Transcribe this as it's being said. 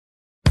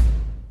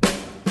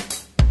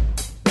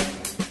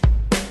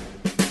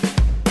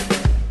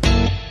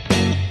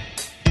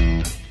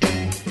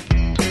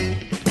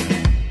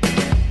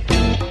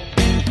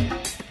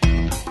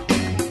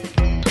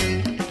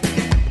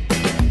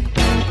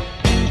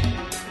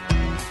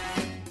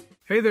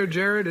Hey there,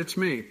 Jared. It's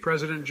me,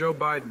 President Joe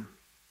Biden.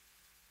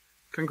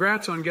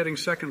 Congrats on getting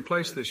second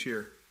place this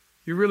year.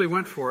 You really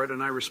went for it,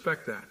 and I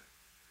respect that.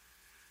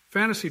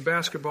 Fantasy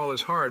basketball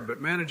is hard,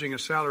 but managing a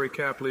salary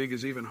cap league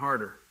is even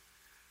harder.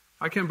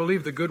 I can't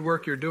believe the good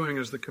work you're doing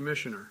as the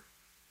commissioner.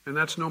 And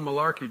that's no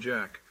malarkey,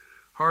 Jack.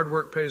 Hard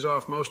work pays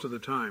off most of the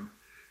time,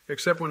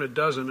 except when it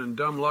doesn't and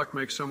dumb luck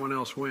makes someone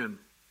else win.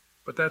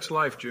 But that's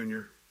life,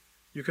 Junior.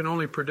 You can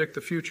only predict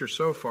the future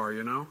so far,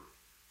 you know?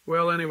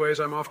 Well,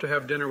 anyways, I'm off to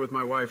have dinner with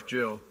my wife,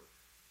 Jill.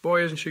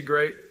 Boy, isn't she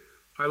great?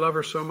 I love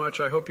her so much,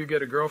 I hope you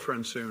get a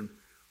girlfriend soon.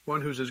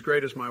 One who's as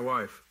great as my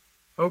wife.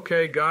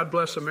 Okay, God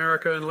bless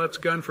America, and let's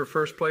gun for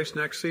first place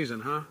next season,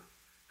 huh?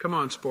 Come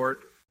on,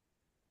 sport.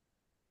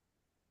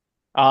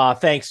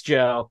 Thanks,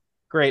 Joe.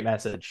 Great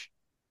message.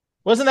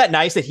 Wasn't that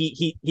nice that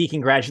he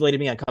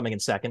congratulated me on coming in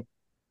second?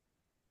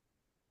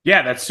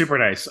 Yeah, that's super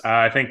nice.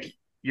 I think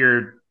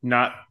you're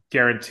not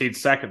guaranteed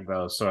second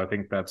though, so I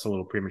think that's a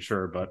little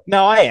premature. But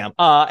no, I am.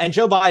 And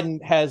Joe Biden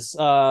has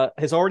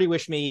already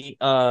wished me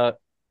a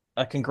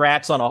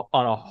congrats on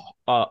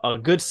a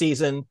good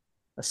season,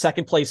 a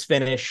second place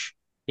finish.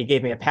 He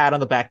gave me a pat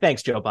on the back.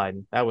 Thanks, Joe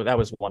Biden. That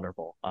was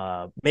wonderful.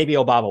 Maybe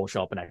Obama will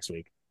show up next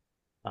week.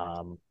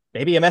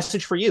 Maybe a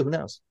message for you. Who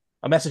knows?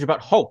 A message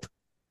about hope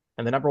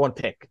and the number one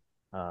pick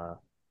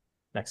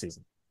next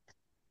season.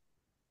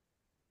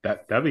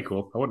 That'd be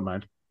cool. I wouldn't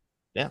mind.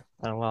 Yeah.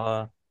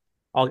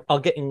 I'll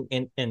get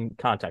in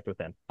contact with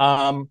him.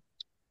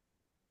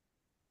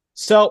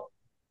 So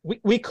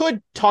we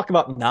could talk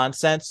about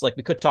nonsense. Like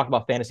we could talk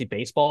about fantasy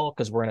baseball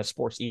because we're in a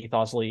sports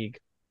ethos league.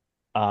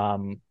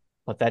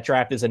 But that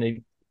draft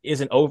isn't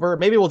over.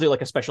 Maybe we'll do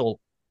like a special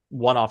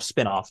one-off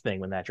spin-off thing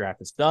when that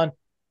draft is done.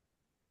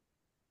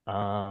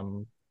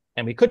 And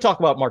we could talk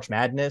about March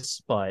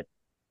Madness, but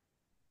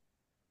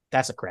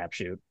that's a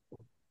crapshoot.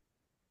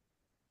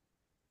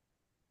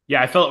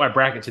 Yeah, I filled out my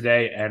bracket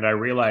today and I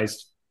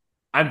realized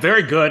I'm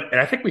very good, and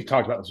I think we've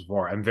talked about this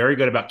before. I'm very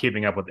good about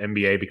keeping up with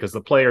NBA because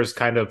the players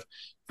kind of,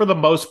 for the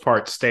most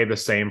part, stay the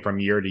same from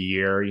year to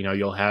year. You know,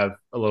 you'll have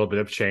a little bit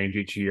of change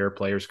each year,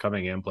 players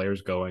coming in,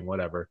 players going,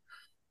 whatever.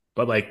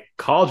 But like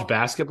college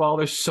basketball,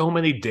 there's so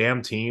many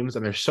damn teams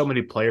and there's so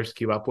many players to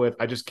keep up with.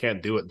 I just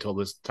can't do it until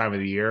this time of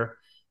the year.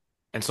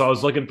 And so I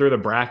was looking through the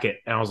bracket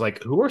and I was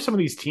like, who are some of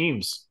these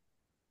teams?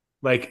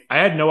 Like, I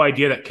had no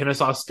idea that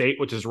Kennesaw State,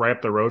 which is right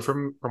up the road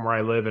from where I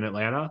live in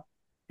Atlanta,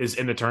 is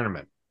in the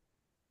tournament.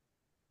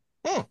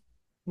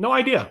 No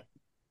idea.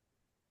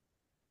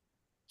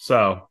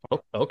 So,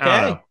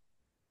 okay.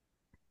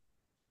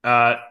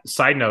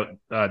 Side note,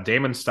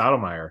 Damon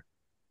Stoudemire,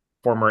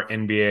 former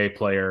NBA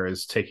player,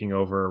 is taking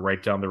over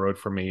right down the road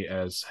from me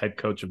as head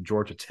coach of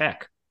Georgia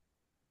Tech.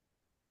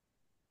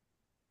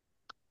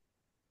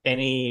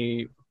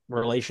 Any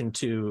relation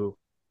to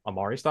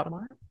Amari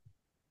Stoudemire?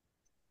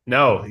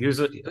 No,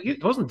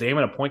 wasn't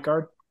Damon a point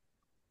guard?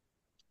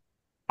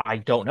 I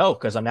don't know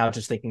because I'm now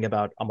just thinking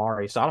about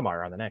Amari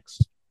Stoudemire on the Knicks.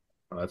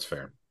 Oh, that's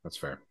fair. That's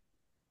fair.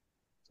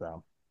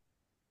 So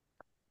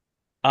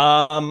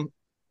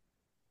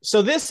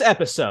this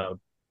episode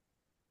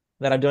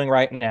that I'm doing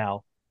right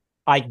now,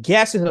 I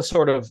guess is a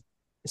sort of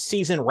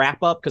season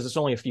wrap up because it's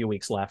only a few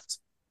weeks left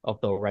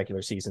of the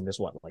regular season. There's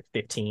like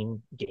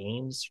 15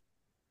 games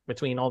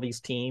between all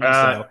these teams.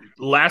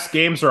 Last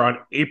games are on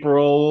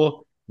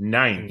April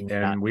 9th,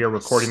 and we are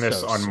recording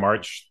this on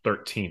March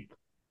 13th.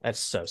 That's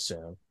so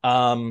soon.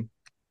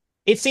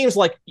 It seems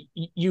like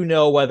you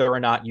know whether or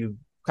not you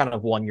kind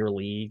of won your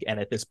league, and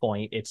at this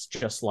point it's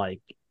just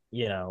like,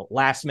 you know,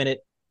 last minute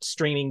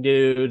streaming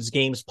dudes,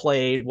 games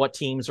played, what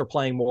teams are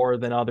playing more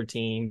than other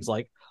teams,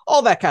 like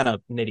all that kind of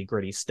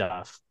nitty-gritty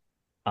stuff.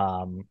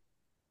 And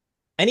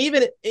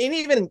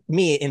even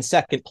me in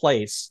second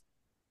place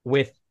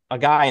with a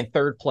guy in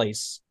third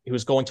place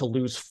who's going to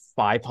lose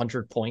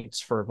 500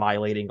 points for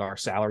violating our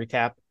salary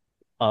cap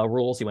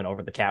rules. He went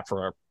over the cap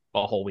for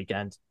a whole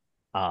weekend.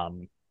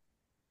 I'm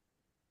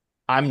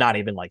not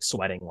even like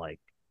sweating, like,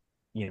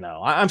 you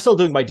know, I'm still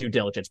doing my due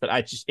diligence, but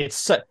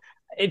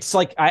it's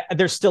like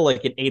there's still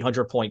like an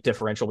 800 point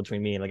differential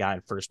between me and the guy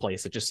in first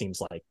place. It just seems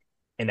like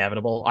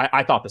inevitable.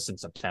 I thought this in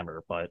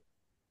September, but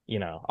you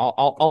know,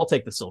 I'll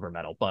take the silver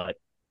medal. But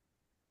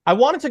I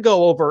wanted to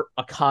go over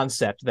a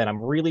concept that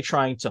I'm really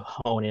trying to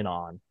hone in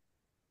on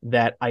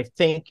that I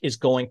think is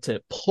going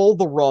to pull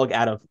the rug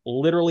out of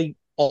literally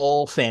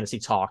all fantasy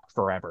talk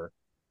forever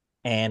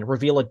and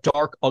reveal a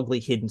dark,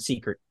 ugly, hidden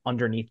secret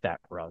underneath that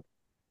rug.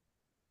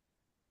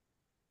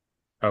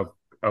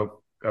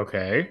 Oh,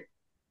 okay.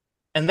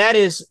 And that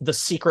is the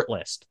secret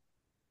list.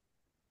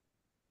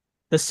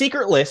 The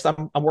secret list,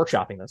 I'm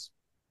workshopping this,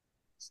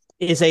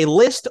 is a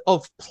list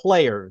of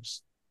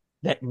players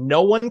that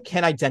no one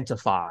can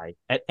identify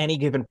at any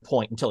given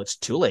point until it's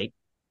too late.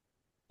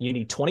 You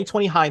need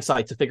 20/20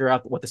 hindsight to figure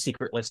out what the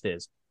secret list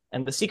is.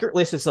 And the secret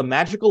list is a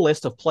magical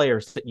list of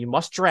players that you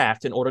must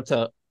draft in order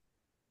to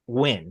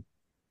win.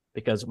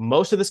 Because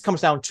most of this comes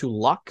down to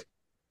luck.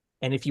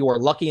 And if you are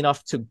lucky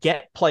enough to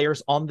get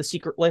players on the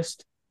secret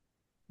list,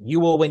 you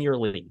will win your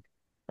league.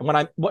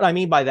 And what I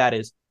mean by that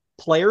is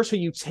players who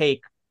you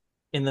take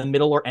in the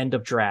middle or end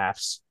of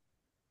drafts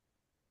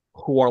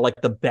who are like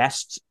the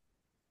best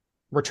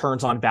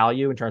returns on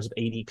value in terms of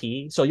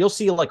ADP. So you'll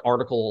see like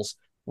articles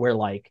where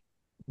like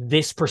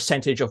this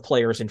percentage of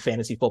players in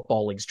fantasy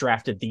football leagues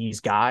drafted these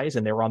guys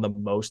and they were on the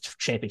most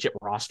championship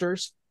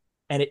rosters.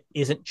 And it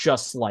isn't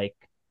just like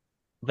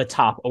the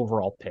top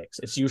overall picks.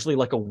 It's usually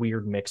like a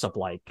weird mix of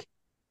like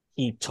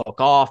he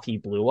took off, he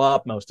blew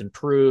up, most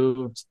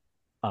improved,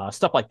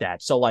 stuff like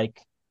that. So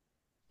like,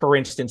 for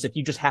instance, if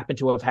you just happen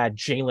to have had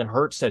Jalen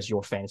Hurts as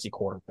your fantasy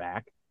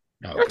quarterback,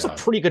 there's a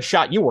pretty good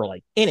shot you were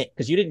like in it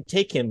because you didn't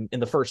take him in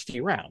the first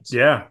few rounds.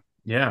 Yeah.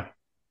 Yeah.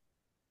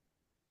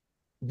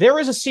 There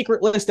is a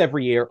secret list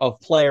every year of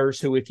players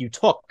who, if you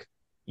took,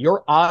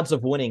 your odds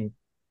of winning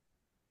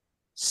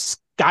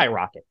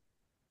skyrocket.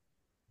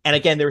 And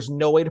again, there's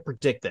no way to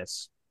predict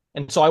this.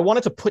 And so I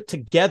wanted to put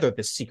together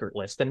this secret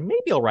list, and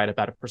maybe I'll write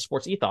about it for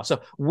Sports Ethos.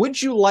 So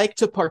would you like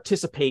to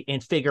participate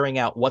in figuring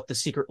out what the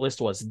secret list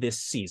was this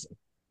season?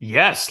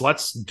 Yes,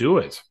 let's do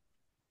it.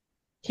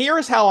 Here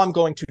is how I'm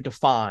going to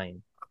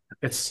define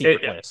the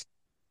secret list.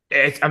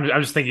 I'm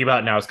just thinking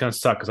about it now. It's going to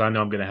suck because I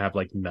know I'm going to have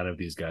like none of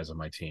these guys on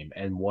my team,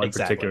 and one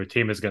particular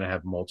team is going to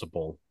have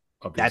multiple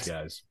of these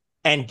guys.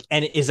 And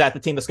is that the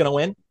team that's going to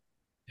win?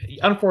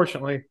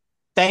 Unfortunately.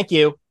 Thank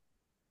you.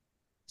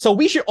 So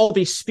we should all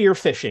be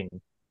spearfishing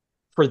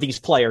for these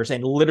players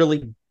and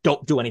literally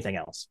don't do anything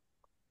else.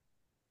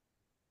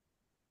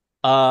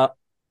 I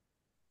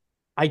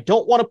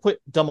don't want to put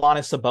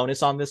Domantas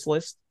Sabonis on this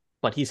list,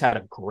 but he's had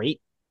a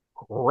great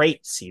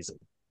season.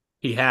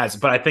 He has,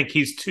 but I think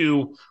he's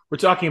too. We're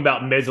talking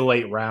about mid to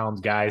late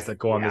round guys that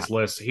go on this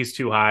list. He's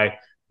too high.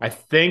 I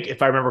think,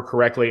 if I remember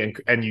correctly,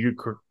 and you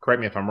correct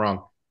me if I'm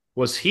wrong,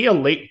 was he a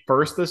late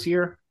first this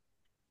year,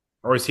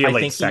 or is he a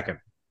late second?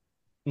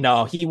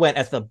 No, he went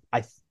at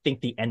I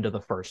think the end of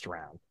the first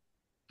round.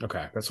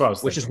 Okay, that's what I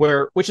was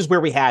thinking. Which is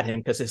where we had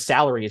him because his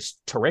salary is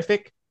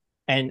terrific.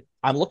 And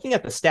I'm looking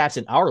at the stats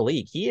in our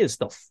league. He is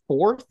the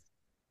fourth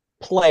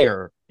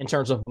player in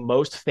terms of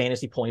most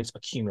fantasy points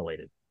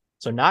accumulated.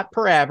 So not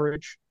per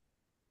average,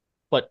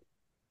 but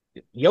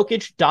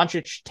Jokic,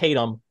 Doncic,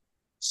 Tatum,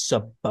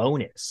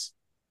 Sabonis.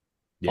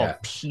 Yeah.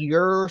 Of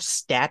pure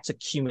stats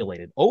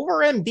accumulated over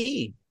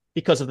Embiid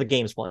because of the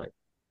games played.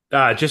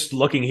 Just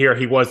looking here,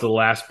 he was the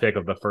last pick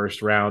of the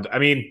first round. I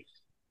mean,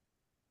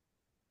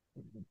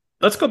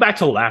 let's go back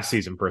to last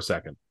season for a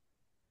second.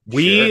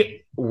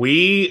 We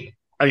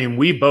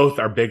both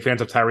are big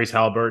fans of Tyrese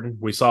Halliburton.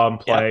 We saw him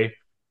play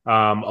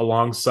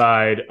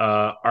alongside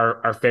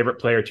our favorite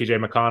player,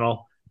 TJ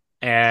McConnell.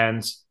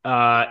 And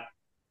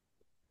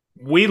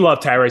we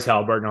love Tyrese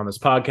Halliburton on this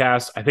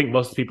podcast. I think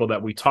most people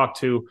that we talk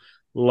to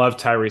love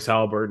Tyrese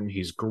Halliburton.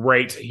 He's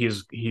great. He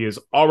is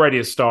already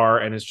a star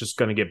and is just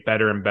going to get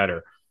better and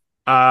better.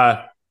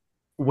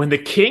 When the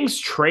Kings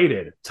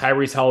traded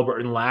Tyrese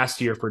Halliburton last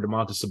year for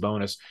Domantas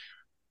Sabonis,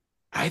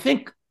 I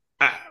think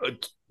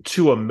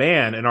to a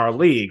man in our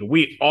league,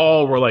 we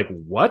all were like,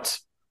 what?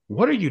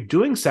 What are you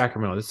doing,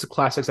 Sacramento? This is a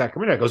classic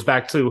Sacramento. It goes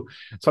back to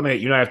something that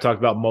you and I have talked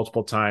about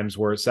multiple times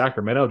where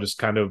Sacramento just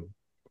kind of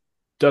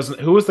doesn't.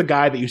 Who was the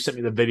guy that you sent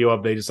me the video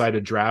of they decided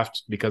to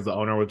draft because the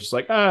owner was just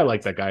like, I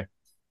like that guy.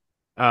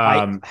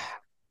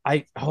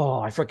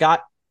 I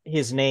forgot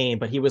his name,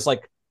 but he was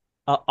like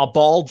a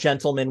bald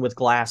gentleman with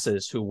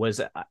glasses who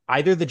was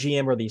either the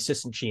GM or the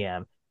assistant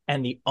GM,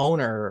 and the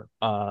owner,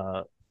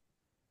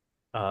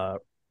 Vivek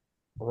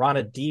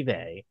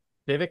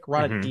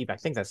Ranadive, I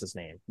think that's his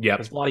name. Yeah,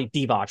 because Vlade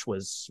Divac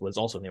was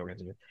also in the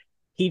organization.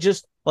 He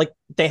just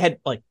they had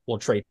we'll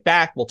trade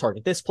back, we'll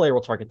target this player,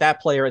 we'll target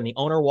that player, and the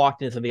owner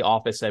walked into the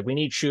office, said, "We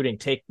need shooting,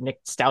 take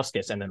Nick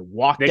Stauskas," and then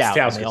walked out.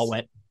 And they all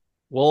went,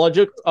 we'll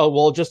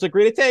just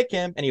agree to take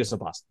him, and he was a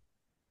bust.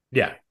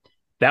 Yeah,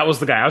 that was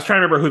the guy. I was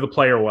trying to remember who the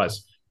player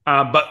was.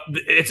 But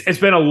it's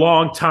been a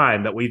long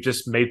time that we've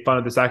just made fun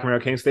of the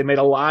Sacramento Kings. They made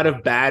a lot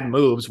of bad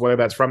moves, whether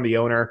that's from the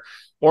owner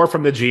or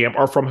from the GM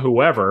or from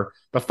whoever.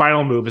 The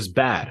final move is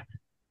bad.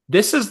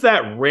 This is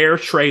that rare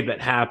trade that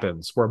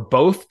happens where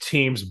both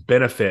teams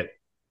benefit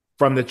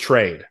from the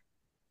trade,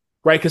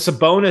 right? Because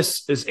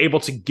Sabonis is able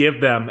to give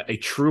them a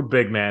true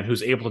big man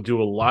who's able to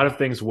do a lot of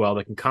things well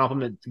that can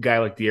complement a guy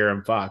like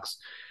De'Aaron Fox.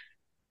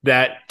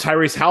 That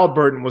Tyrese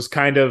Halliburton was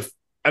kind of,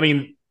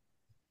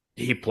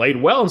 he played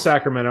well in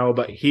Sacramento,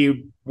 but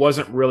he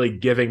wasn't really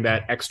giving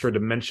that extra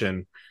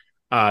dimension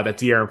that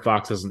De'Aaron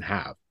Fox doesn't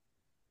have.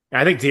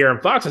 And I think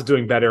De'Aaron Fox is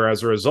doing better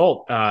as a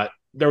result.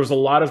 There was a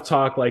lot of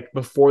talk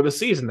before the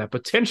season that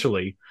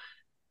potentially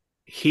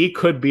he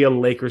could be a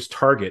Lakers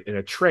target in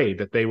a trade,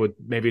 that they would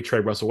maybe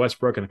trade Russell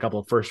Westbrook and a couple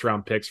of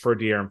first-round picks for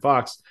De'Aaron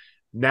Fox.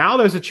 Now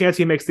there's a chance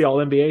he makes the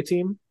All-NBA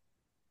team.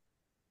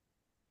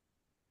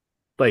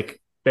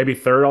 Maybe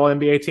third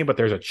All-NBA team, but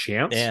there's a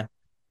chance. Yeah.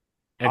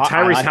 And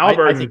Tyrese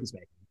Halliburton,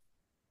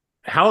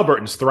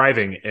 Halliburton's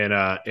thriving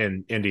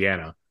in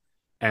Indiana.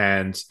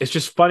 And it's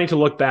just funny to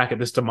look back at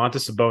this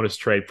Domantas Sabonis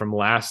trade from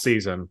last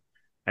season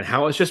and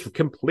how it's just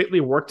completely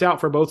worked out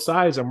for both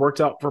sides and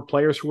worked out for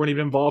players who weren't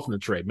even involved in the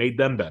trade, made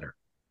them better.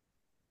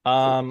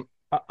 I'm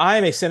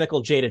a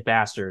cynical, jaded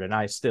bastard, and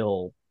I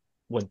still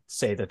would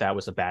say that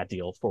was a bad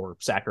deal for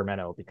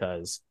Sacramento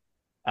because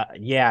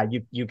yeah,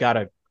 you got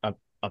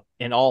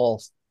an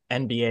all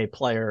NBA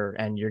player,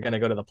 and you're going to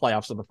go to the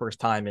playoffs for the first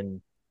time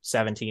in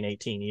 17,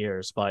 18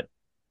 years, but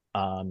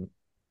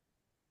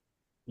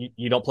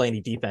you don't play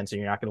any defense, and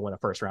you're not going to win a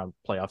first round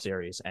playoff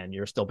series, and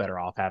you're still better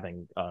off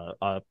having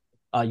a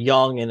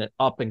young and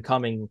up and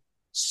coming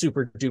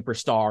super duper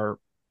star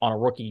on a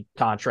rookie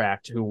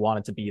contract who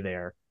wanted to be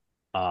there.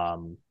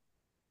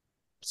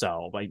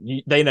 So like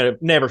they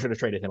never should have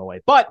traded him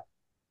away. But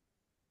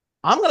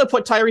I'm going to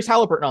put Tyrese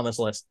Halliburton on this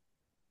list.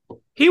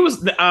 He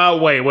was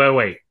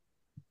wait.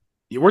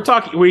 We're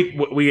talking.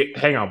 We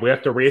hang on. We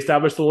have to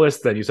reestablish the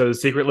list. Then you said the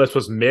secret list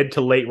was mid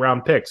to late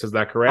round picks. Is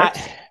that correct?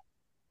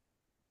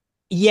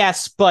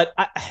 Yes, but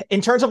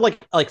in terms of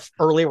like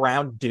early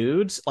round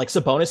dudes, like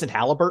Sabonis and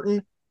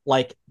Halliburton,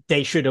 like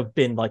they should have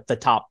been like the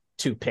top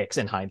 2 picks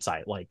in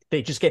hindsight. Like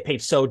they just get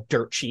paid so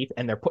dirt cheap,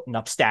 and they're putting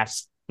up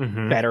stats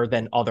better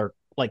than other,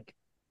 like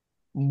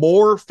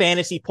more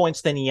fantasy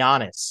points than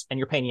Giannis, and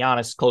you're paying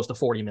Giannis close to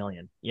 40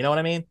 million. You know what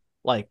I mean?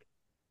 Like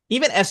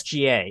even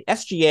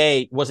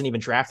SGA wasn't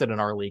even drafted in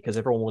our league because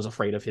everyone was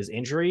afraid of his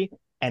injury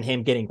and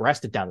him getting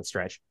rested down the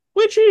stretch,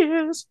 which he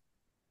is.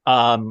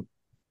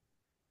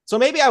 So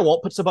maybe I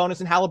won't put Sabonis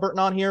and Halliburton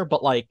on here,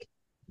 but like,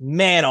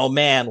 man, oh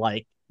man,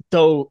 like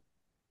though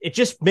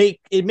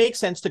it makes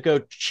sense to go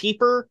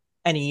cheaper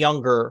and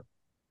younger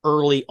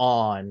early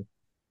on.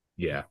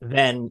 Yeah.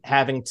 Than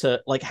having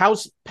to like,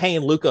 how's paying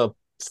Luka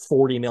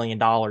 $40 million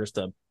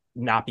to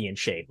not be in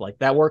shape? Like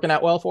that working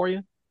out well for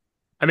you?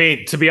 I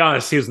mean, to be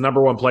honest, he was the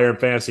number 1 player in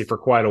fantasy for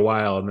quite a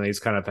while, and then he's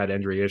kind of had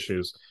injury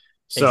issues.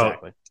 So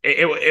exactly.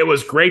 it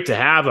was great to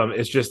have him.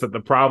 It's just that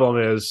the problem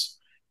is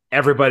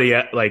everybody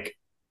like,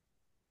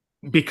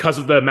 because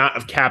of the amount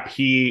of cap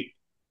he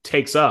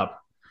takes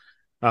up,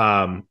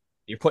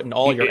 you're putting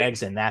all your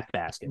eggs in that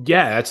basket.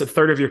 Yeah, that's a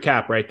third of your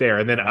cap right there.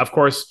 And then, of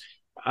course,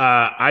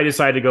 I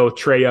decided to go with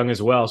Trae Young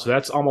as well. So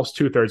that's almost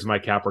 2/3 of my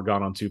cap are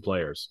gone on 2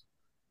 players.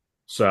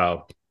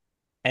 So,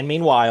 and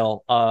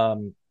meanwhile,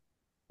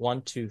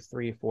 1, 2,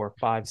 3, 4,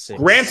 5,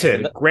 6.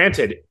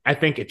 Granted, I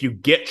think if you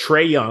get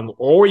Trae Young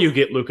or you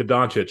get Luka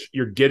Doncic,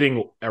 you're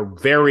getting a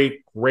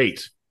very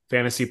great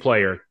fantasy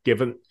player,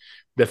 given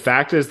the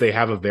fact is they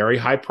have a very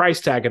high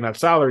price tag in that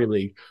salary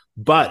league,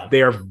 but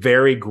they are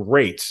very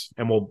great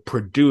and will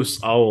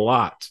produce a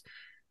lot.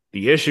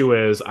 The issue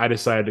is I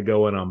decided to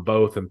go in on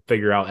both and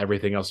figure out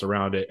everything else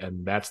around it,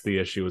 and that's the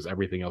issue, is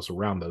everything else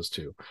around those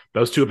two.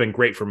 Those two have been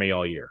great for me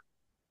all year.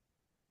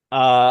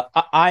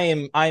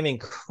 I'm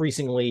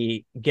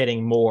increasingly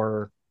getting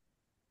more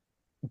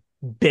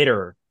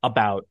bitter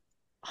about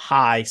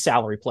high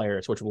salary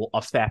players, which will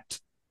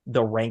affect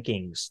the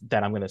rankings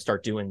that I'm going to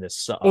start doing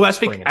this. Well, I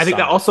think that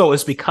also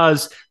is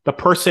because the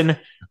person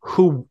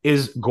who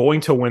is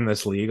going to win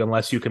this league,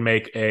 unless you can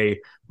make a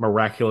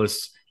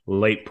miraculous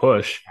late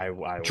push,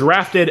 I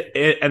drafted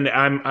it, and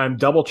I'm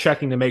double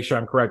checking to make sure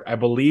I'm correct. I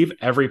believe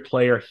every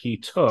player he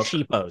took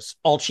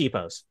all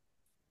cheapos.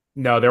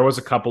 No, there was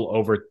a couple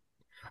over.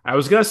 I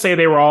was going to say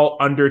they were all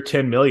under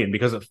 10 million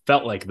because it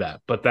felt like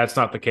that, but that's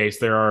not the case.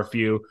 There are a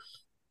few.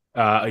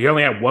 You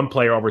only had one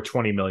player over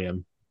 20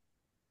 million.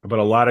 But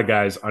a lot of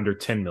guys under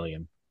 10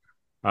 million.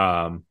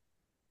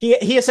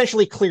 He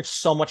essentially cleared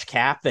so much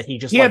cap that he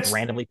just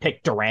randomly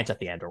picked Durant at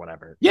the end or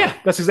whatever. Yeah,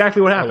 that's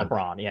exactly what happened.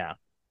 LeBron, yeah.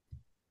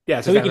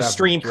 Yeah, so he could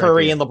stream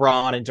Curry and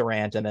LeBron and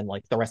Durant, and then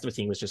like the rest of the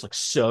team was just like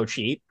so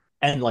cheap,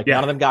 and like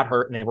none of them got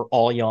hurt, and they were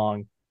all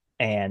young,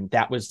 and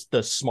that was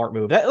the smart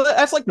move.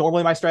 That's like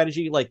normally my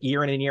strategy, like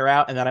year in and year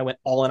out, and then I went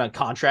all in on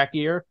contract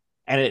year,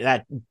 and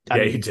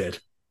you did.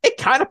 It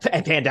kind of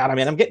panned out. I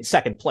mean, I'm getting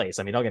second place.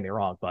 I mean, don't get me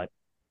wrong, but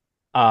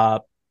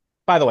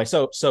by the way,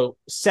 so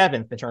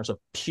 7th in terms of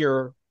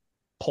pure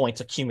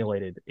points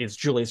accumulated is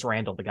Julius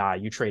Randle, the guy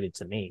you traded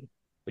to me,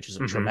 which is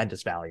a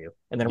tremendous value.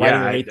 And then right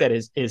underneath that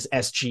is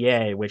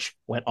SGA, which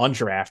went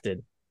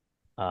undrafted.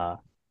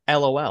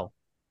 LOL.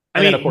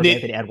 And then, of course,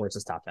 Anthony Edwards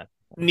is top 10.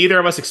 Neither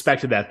of us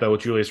expected that, though,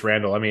 with Julius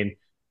Randle. I mean,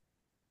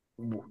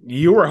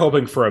 you were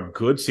hoping for a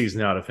good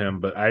season out of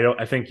him, but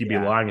I think you'd be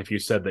lying if you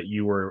said that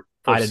you were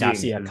I did not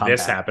see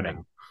this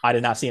happening. I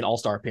did not see an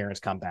all-star appearance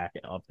come back.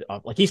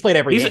 Like he's played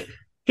every game.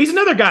 He's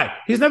another guy.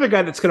 He's another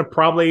guy that's going to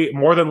probably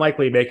more than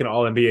likely make an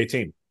All-NBA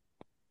team.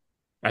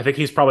 I think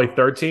he's probably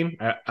third team.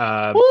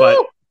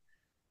 But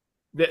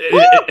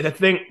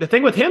the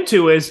thing with him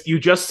too is you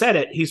just said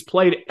it. He's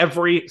played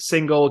every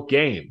single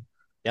game.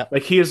 Yeah,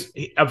 like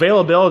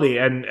availability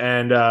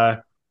and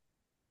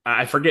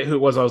I forget who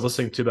it was I was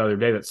listening to the other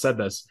day that said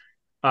this.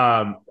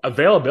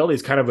 Availability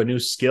is kind of a new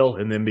skill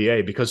in the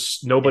NBA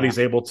because nobody's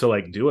able to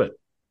like do it.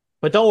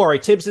 But don't worry,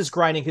 Tibbs is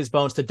grinding his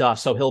bones to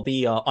dust, so he'll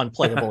be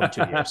unplayable in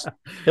 2 years.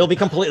 He'll be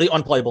completely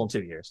unplayable in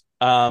 2 years.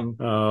 Tom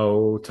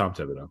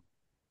Thibodeau.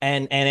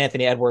 And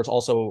Anthony Edwards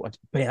also,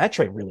 man, that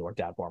trade really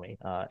worked out for me.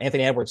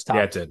 Anthony Edwards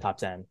top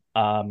 10.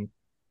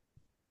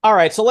 All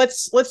right, so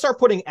let's start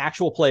putting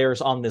actual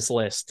players on this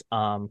list.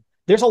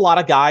 There's a lot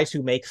of guys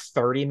who make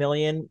 30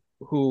 million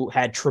who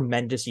had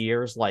tremendous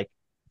years, like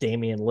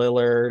Damian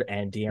Lillard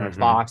and De'Aaron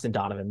Fox and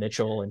Donovan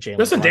Mitchell and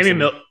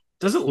Jalen.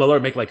 Doesn't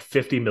Lillard make like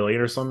 50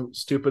 million or some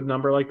stupid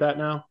number like that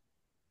now?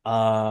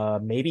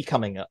 Maybe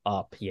coming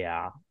up.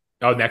 Yeah.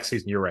 Oh, next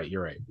season. You're right.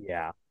 You're right.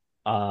 Yeah.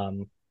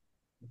 Um,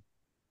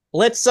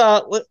 let's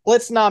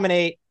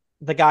nominate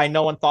the guy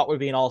no one thought would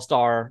be an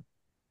all-star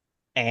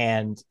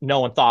and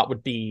no one thought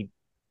would be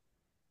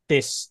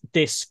this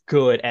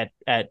good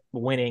at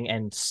winning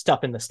and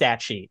stuff in the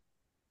stat sheet.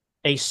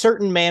 A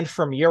certain man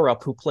from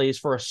Europe who plays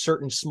for a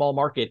certain small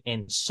market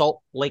in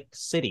Salt Lake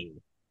City.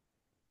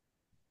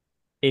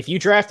 If you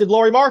drafted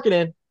Lauri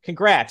Markkanen,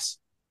 congrats.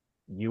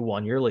 You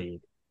won your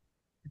league.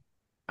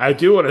 I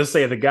do want to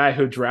say the guy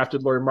who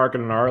drafted Lauri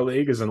Markkanen in our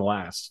league is in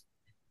last.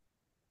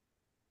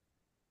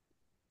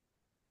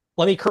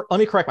 Let me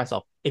correct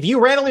myself. If you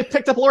randomly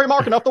picked up Lauri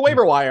Markkanen off the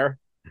waiver wire,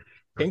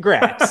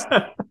 congrats.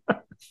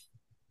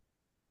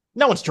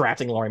 No one's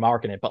drafting Lauri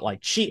Markkanen, but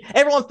like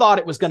everyone thought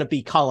it was going to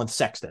be Colin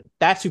Sexton.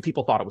 That's who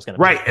people thought it was going to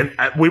be. Right,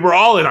 and we were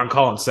all in on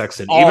Colin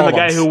Sexton. All Even the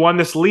guy who won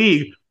this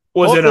league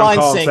was in on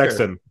Colin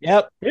Sexton.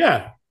 Yep.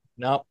 Yeah.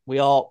 No,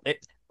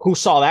 who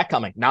saw that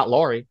coming? Not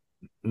Lauri.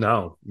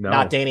 No.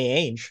 Not Danny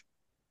Ainge.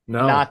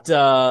 No. Not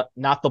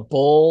the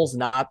Bulls.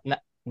 Not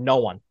no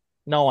one.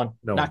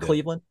 Not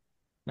Cleveland.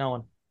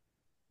 No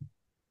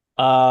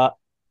one.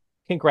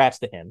 Congrats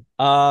to him.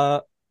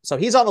 So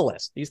he's on the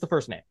list. He's the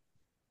first name.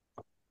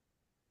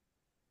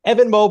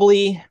 Evan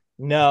Mobley,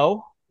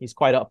 no. He's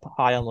quite up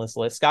high on this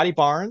list. Scotty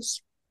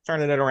Barnes,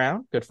 turning it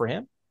around. Good for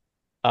him.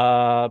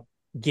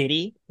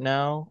 Giddey,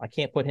 no. I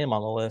can't put him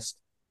on the list.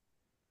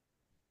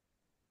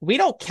 We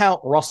don't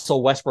count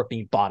Russell Westbrook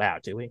being bought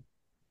out, do we?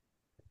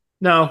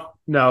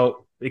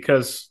 No,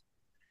 because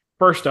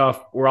first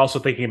off, we're also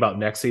thinking about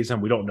next season.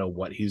 We don't know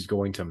what he's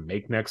going to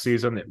make next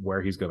season,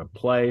 where he's going to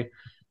play.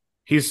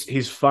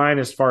 He's fine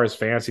as far as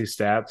fantasy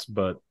stats,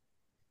 but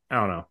I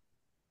don't know.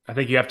 I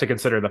think you have to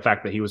consider the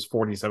fact that he was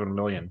 $47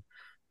 million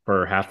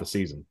for half the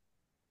season.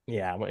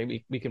 Yeah,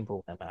 we can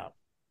pull him out.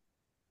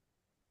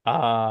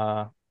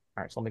 All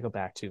right, so let me go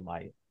back to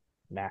my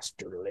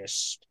master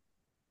list.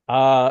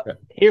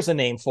 Here's a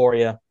name for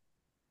you.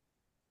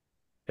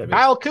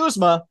 Kyle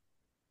Kuzma.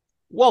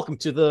 Welcome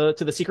to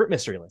the secret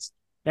mystery list.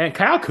 And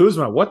Kyle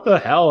Kuzma, what the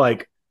hell?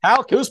 Like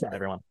Kyle Kuzma,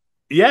 everyone.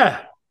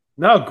 Yeah.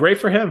 No, great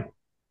for him.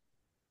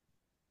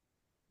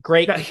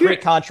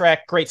 Great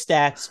contract, great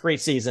stats,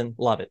 great season.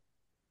 Love it.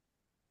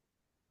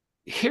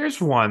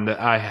 Here's one that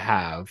I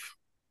have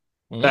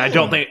that I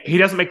don't think he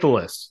doesn't make the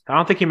list. I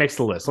don't think he makes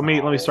the list. Let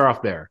me start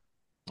off there.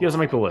 He doesn't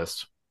make the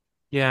list.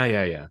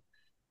 Yeah.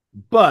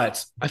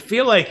 But I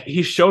feel like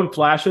he's shown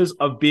flashes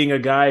of being a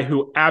guy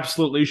who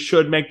absolutely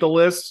should make the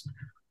list,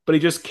 but he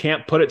just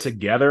can't put it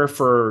together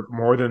for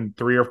more than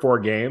 3 or 4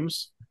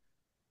 games.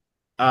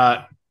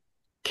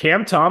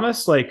 Cam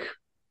Thomas, like,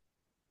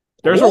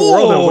 there's a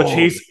world in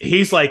which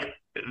he's like,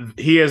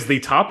 he is the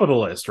top of the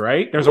list,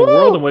 right? There's a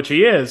world in which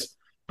he is,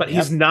 but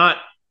he's not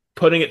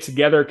putting it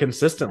together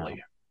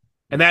consistently.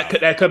 And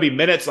that could be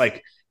minutes.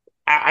 Like,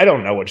 I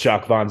don't know what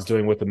Jacques Vaughn's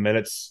doing with the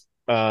minutes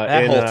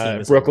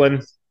in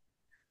Brooklyn.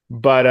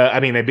 But, I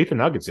mean, they beat the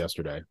Nuggets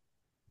yesterday.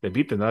 They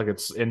beat the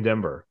Nuggets in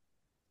Denver.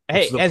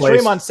 Hey, as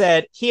Draymond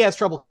said, he has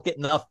trouble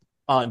getting enough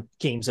on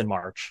games in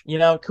March. You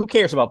know, who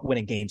cares about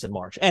winning games in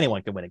March?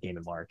 Anyone can win a game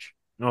in March.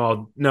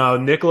 Oh, no,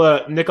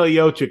 Nikola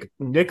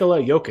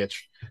Jokic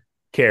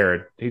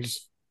cared.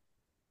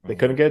 They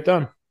couldn't get it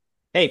done.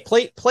 Hey,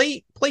 play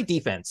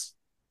defense,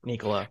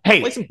 Nikola.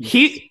 Hey,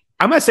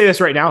 I'm going to say this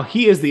right now.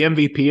 He is the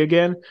MVP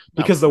again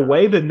because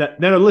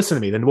listen to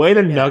me. The way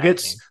the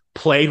Nuggets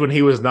played when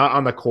he was not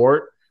on the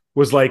court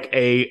was like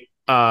a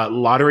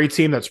lottery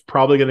team that's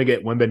probably going to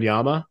get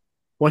Wembanyama.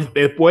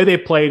 The way they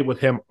played with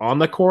him on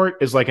the court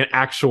is like an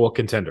actual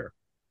contender.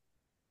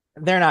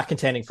 They're not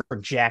contending for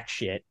jack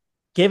shit.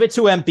 Give it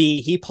to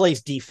Embiid. He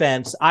plays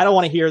defense. I don't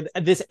want to hear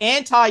this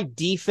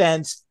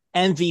anti-defense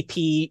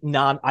MVP.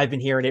 I've been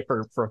hearing it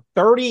for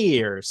 30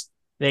 years.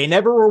 They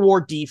never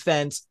reward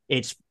defense.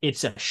 It's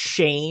a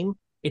shame.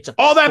 It's a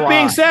all crime. That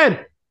being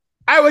said,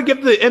 I would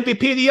give the MVP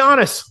to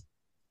Giannis.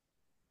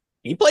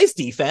 He plays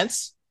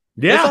defense.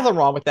 Yeah. There's nothing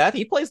wrong with that.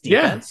 He plays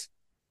defense.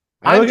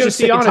 Yeah. I'm just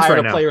sick and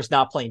tired of players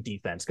not playing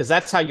defense because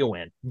that's how you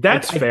win.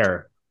 That's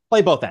fair.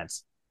 Play both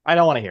ends. I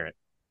don't want to hear it.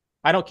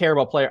 I don't care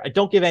about player. I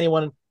don't give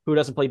anyone who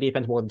doesn't play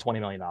defense more than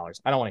 $20 million.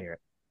 I don't want to hear it.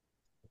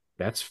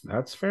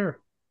 That's fair.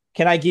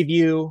 Can I give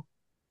you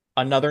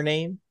another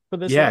name for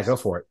this? Yeah, list? Go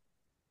for it.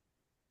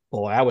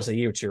 Boy, I was a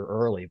year too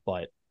early,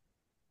 but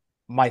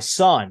my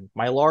son,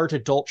 my large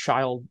adult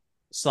child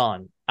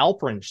son,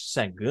 Alperen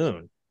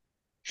Sengun.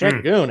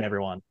 Sengun,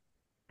 everyone.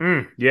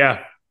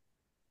 Yeah.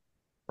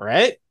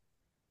 Right?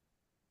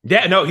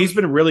 Yeah, no, he's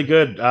been really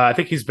good. I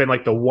think he's been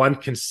like the one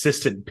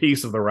consistent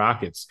piece of the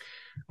Rockets.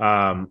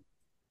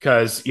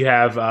 Because you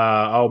have,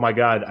 oh my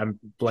God, I'm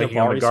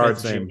blanking on the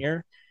guard's name.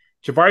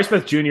 Jabari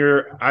Smith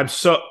Jr.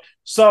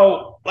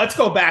 So let's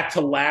go back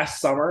to last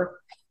summer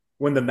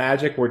when the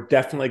Magic were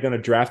definitely going to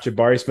draft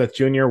Jabari Smith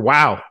Jr.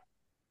 Wow.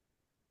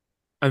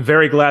 I'm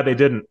very glad they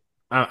didn't.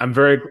 I'm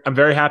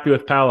very happy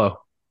with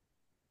Paolo.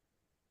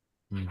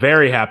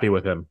 Very happy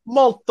with him.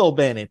 Molto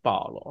bene,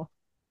 Paolo.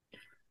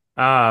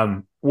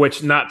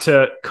 Which, not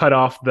to cut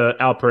off the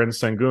Alperen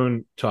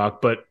Sengun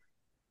talk, but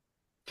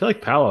feel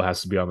like Paolo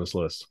has to be on this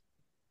list.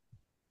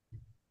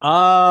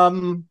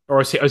 Um,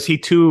 Or is he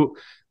too?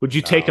 Would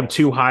you take him No.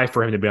 too high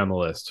for him to be on the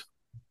list?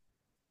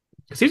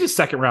 Because he's a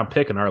second round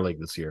pick in our league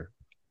this year.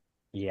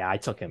 yeah, I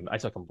took him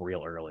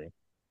real early.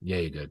 Yeah,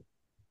 you did.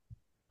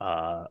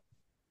 Uh,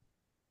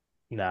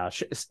 no,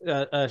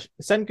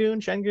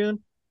 Sengun.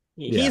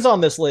 Yeah. He's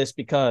on this list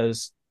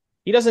because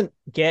he doesn't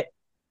get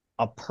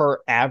a per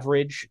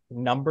average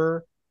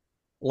number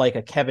like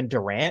a Kevin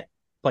Durant,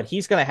 but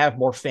he's going to have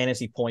more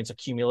fantasy points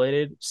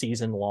accumulated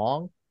season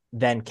long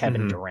than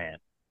Kevin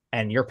Durant.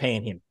 And you're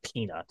paying him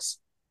peanuts.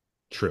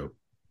 True.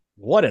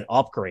 What an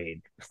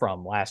upgrade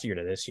from last year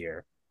to this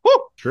year.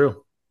 Woo!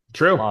 True.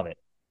 Love it.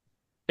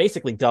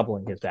 Basically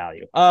doubling his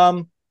value.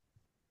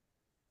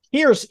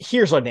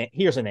 Here's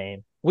a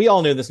name. We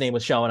all knew this name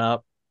was showing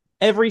up.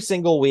 Every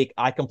single week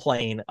I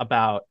complain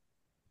about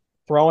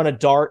throwing a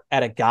dart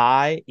at a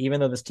guy, even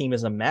though this team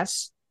is a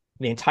mess.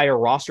 The entire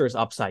roster is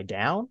upside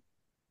down.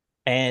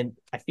 And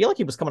I feel like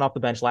he was coming off the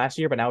bench last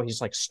year, but now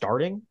he's like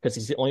starting because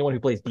he's the only one who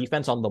plays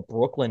defense on the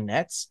Brooklyn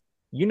Nets.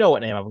 You know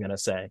what name I'm going to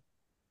say.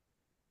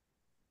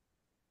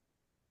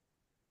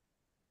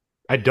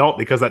 I don't,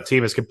 because that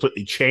team has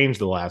completely changed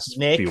the last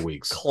few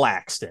weeks.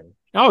 Claxton.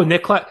 Oh,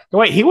 Nick Claxton.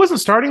 Wait, he wasn't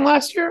starting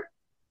last year?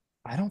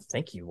 I don't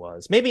think he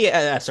was. Maybe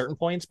at certain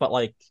points, but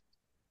like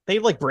they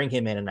like bring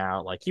him in and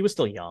out. Like he was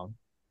still young.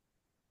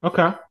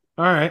 Okay. All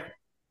right.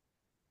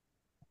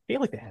 I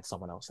feel like they had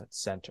someone else at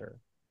center.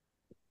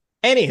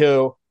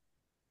 Anywho,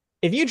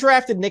 if you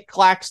drafted Nick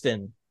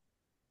Claxton,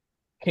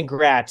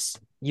 congrats.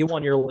 You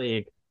won your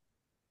league.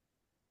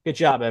 Good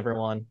job,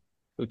 everyone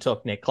who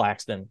took Nick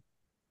Claxton.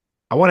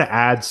 I want to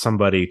add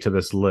somebody to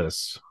this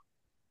list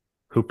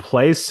who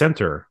plays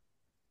center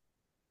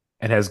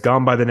and has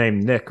gone by the name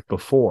Nick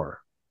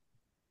before.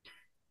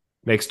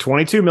 Makes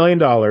 $22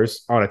 million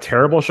on a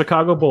terrible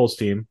Chicago Bulls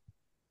team.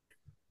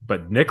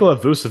 But Nikola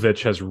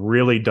Vucevic has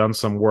really done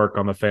some work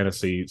on the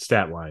fantasy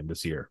stat line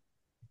this year.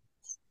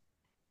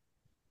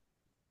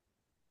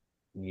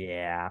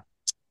 Yeah.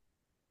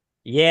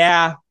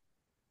 If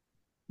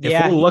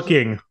we're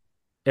looking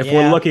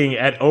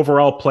at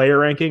overall player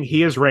ranking,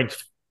 he is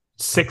ranked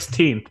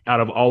 16th out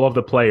of all of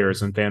the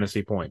players in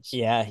fantasy points.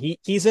 Yeah,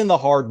 he's in the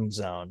Harden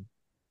zone.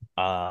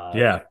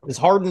 Because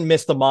Harden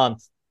missed a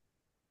month,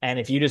 and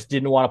if you just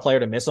didn't want a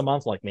player to miss a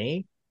month like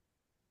me,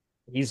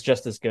 he's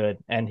just as good.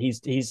 And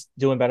he's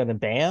doing better than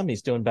Bam.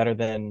 He's doing better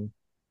than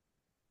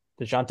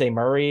DeJounte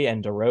Murray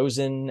and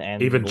DeRozan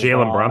and even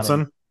Jalen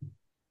Brunson.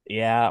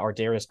 Or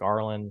Darius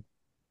Garland.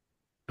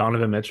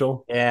 Donovan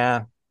Mitchell.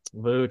 Yeah,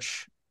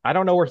 Vooch. I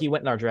don't know where he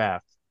went in our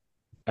draft.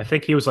 I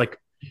think he was like,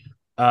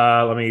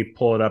 let me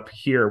pull it up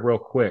here real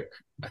quick.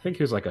 I think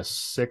he was like a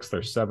 6th or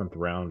 7th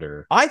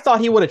rounder. I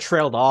thought he would have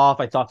trailed off.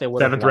 I thought they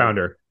would have 7th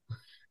rounder.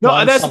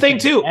 No, that's the thing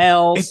too.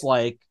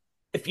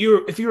 If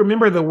you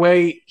remember the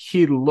way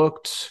he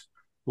looked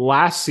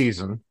last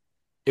season,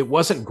 it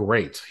wasn't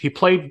great. He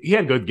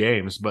had good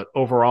games, but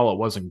overall it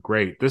wasn't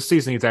great. This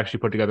season he's actually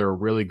put together a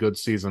really good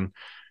season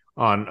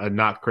on a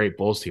not great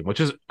Bulls team, which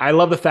is, I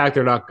love the fact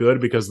they're not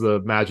good because the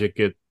Magic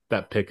get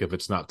that pick if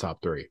it's not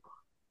top 3.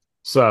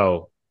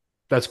 So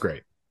that's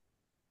great.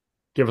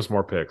 Give us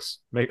more picks.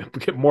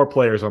 Get more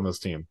players on this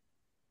team.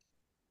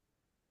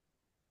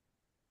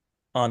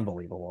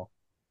 Unbelievable.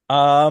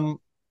 I'm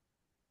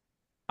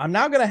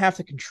now going to have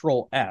to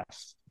control F.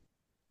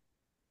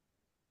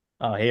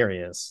 Oh, here he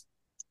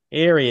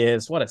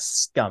is. What a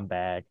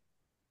scumbag.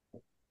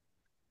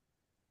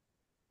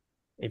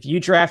 If you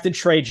drafted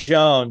Trey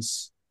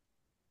Jones,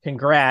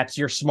 congrats.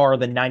 You're smarter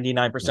than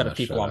 99% of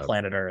people on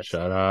planet Earth.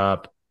 Shut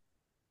up.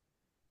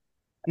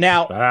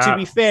 Now, to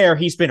be fair,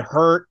 he's been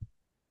hurt.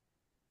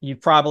 You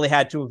probably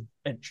had to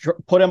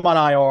put him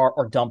on IR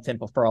or dumped him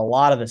for a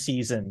lot of the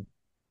season.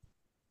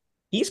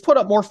 He's put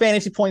up more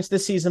fantasy points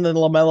this season than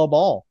LaMelo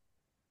Ball,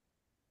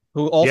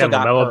 who also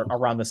got hurt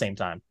around the same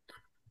time.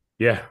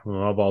 Yeah,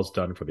 LaMelo Ball's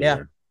done for the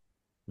year.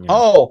 Yeah.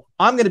 Oh,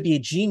 I'm going to be a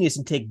genius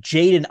and take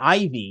Jaden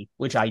Ivey,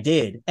 which I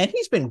did, and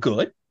he's been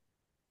good.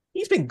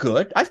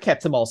 I've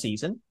kept him all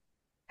season.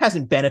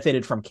 Hasn't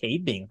benefited from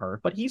Cade being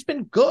hurt, but he's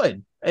been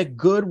good. A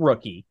good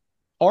rookie.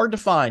 Hard to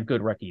find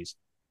good rookies.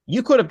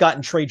 You could have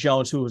gotten Trey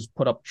Jones, who has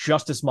put up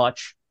just as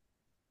much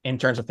in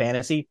terms of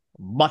fantasy,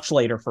 much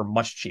later for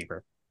much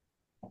cheaper.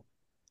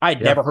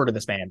 I'd never heard of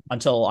this man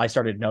until I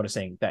started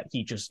noticing that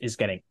he just is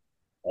getting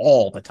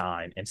all the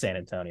time in San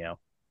Antonio.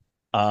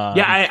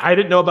 I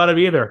didn't know about him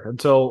either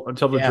until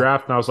the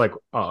draft, and I was like,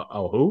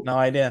 who? No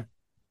idea.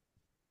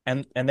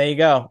 And there you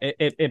go.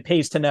 It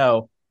pays to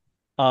know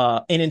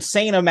an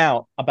insane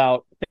amount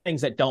about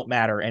things that don't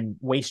matter and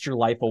waste your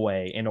life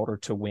away in order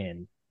to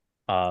win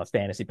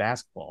fantasy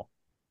basketball.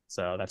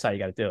 So that's how you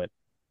got to do it.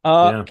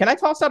 Can I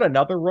toss out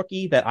another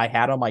rookie that I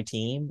had on my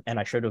team and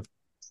I should have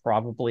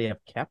probably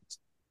have kept?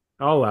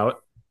 I'll allow it.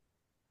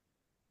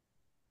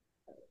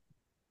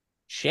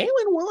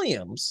 Jalen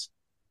Williams,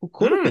 who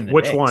could have been the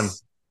which Knicks. one?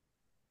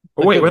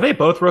 Wait, were they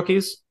both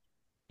rookies?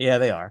 Yeah,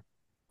 they are.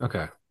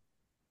 Okay.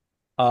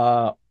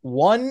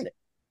 One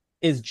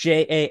is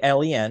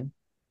Jalen,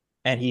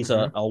 and he's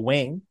a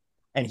wing,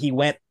 and he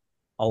went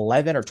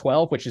 11 or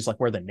 12, which is like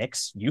where the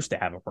Knicks used to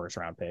have a first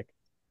round pick.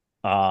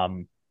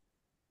 Could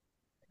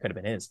have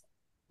been his.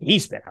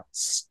 He's been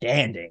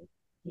outstanding.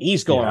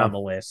 He's going on the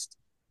list.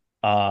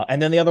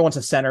 And then the other one's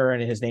a center,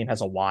 and his name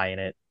has a Y in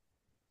it.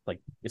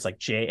 It's like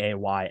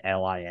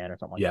Jaylin or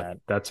something like that. Yeah,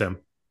 that's him.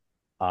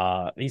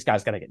 These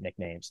guys got to get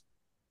nicknames.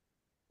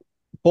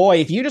 Boy,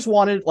 if you just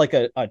wanted like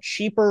a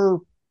cheaper,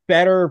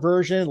 better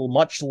version,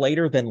 much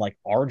later than like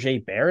R.J.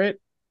 Barrett,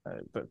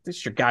 but this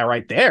is your guy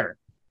right there.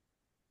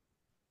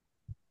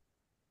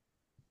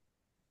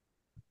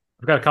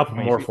 I've got a couple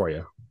more for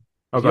you.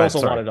 Oh, you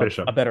also wanted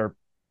a better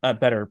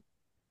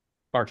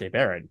R.J.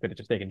 Barrett. You could have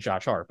just taken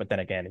Josh Hart, but then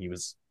again,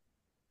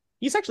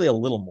 he's actually a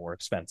little more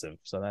expensive,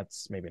 so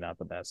that's maybe not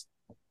the best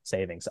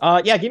savings.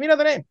 Yeah, give me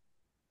another name.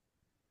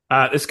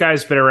 This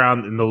guy's been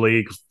around in the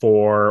league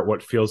for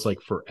what feels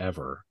like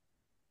forever.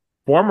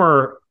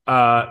 Former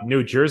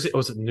New Jersey,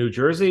 was it New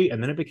Jersey?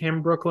 And then it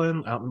became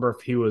Brooklyn. I don't remember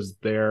if he was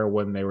there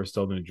when they were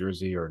still New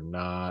Jersey or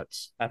not.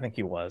 I think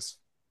he was.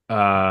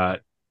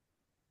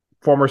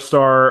 Former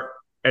star,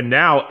 and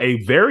now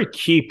a very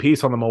key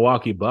piece on the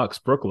Milwaukee Bucks,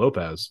 Brook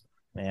Lopez.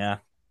 Yeah.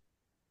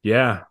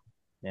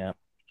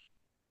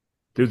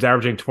 Dude's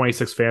averaging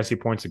 26 fantasy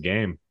points a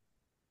game.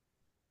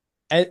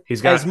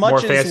 He's got more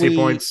fantasy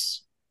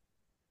points.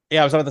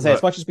 Yeah, I was about to say,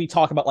 as much as we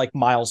talk about like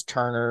Miles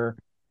Turner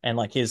and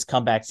like his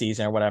comeback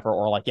season or whatever,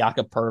 or like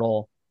Jakob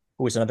Poeltl,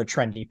 who is another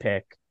trendy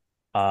pick,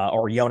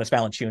 or Jonas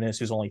Valanciunas,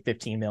 who's only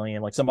 15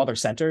 million, like some other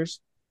centers.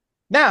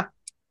 Nah,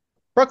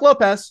 Brook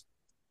Lopez,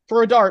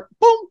 throw a dart,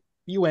 boom,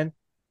 you win.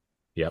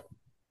 Yep.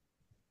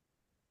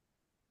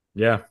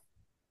 Yeah.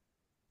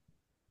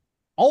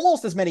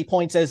 Almost as many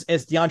points as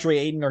DeAndre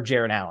Ayton or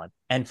Jarrett Allen.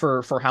 And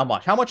for how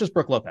much? How much is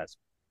Brook Lopez?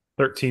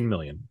 13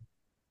 million.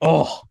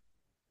 Oh,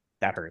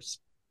 that hurts.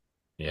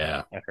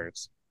 Yeah. That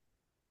hurts.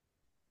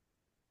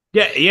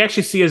 Yeah, you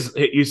see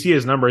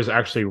his numbers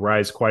actually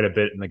rise quite a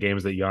bit in the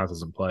games that Giannis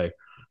doesn't play.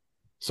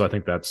 So I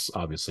think that's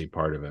obviously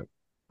part of it.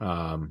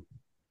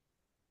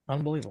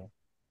 Unbelievable.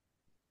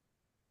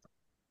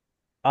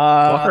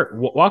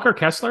 Walker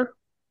Kessler?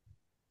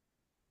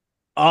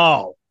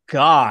 Oh,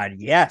 God,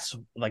 yes.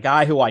 The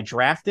guy who I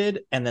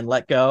drafted and then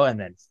let go and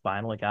then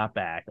finally got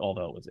back,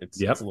 although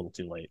it's a little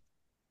too late.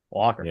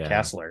 Walker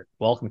Kessler,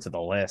 welcome to the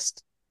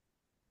list.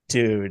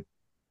 Dude,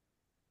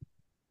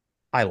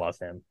 I love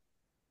him.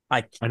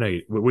 I know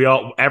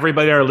you.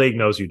 Everybody in our league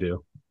knows you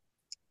do.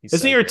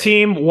 Isn't your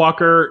team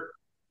Walker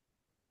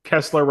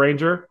Kessler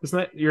Ranger? Isn't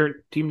that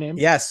your team name?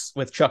 Yes,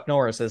 with Chuck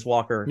Norris as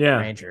Walker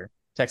Ranger,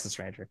 Texas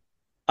Ranger.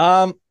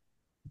 You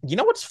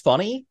know what's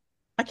funny?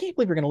 I can't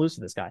believe you're going to lose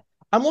to this guy.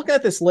 I'm looking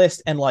at this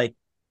list and like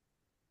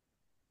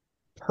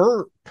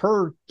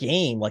per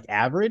game, like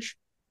average,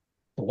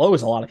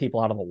 blows a lot of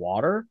people out of the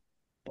water.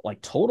 But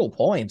like total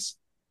points,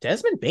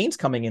 Desmond Bane's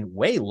coming in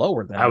way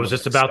lower than I was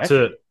just about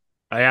to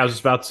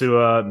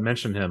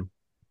mention him.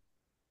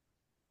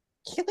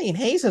 Killian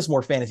Hayes has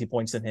more fantasy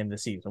points than him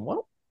this season.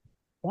 Well,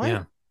 why?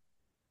 Yeah.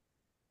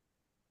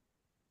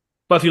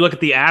 But if you look at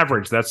the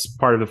average, that's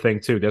part of the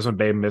thing too. Desmond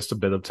Bane missed a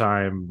bit of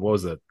time. What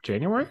was it,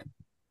 January?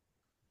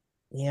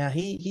 Yeah,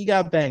 he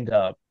got banged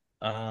up.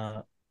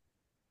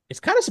 It's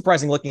kind of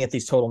surprising looking at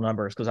these total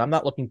numbers because I'm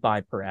not looking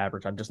by per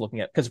average. I'm just looking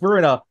at, because for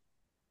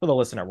the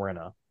listener, we're in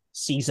a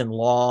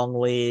season-long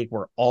league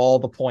where all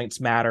the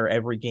points matter.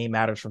 Every game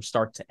matters from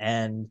start to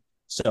end.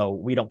 So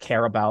we don't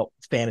care about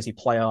fantasy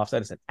playoffs.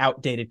 That is an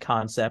outdated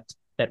concept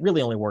that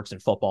really only works in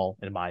football,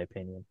 in my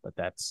opinion. But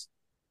that's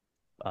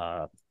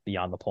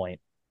beyond the point.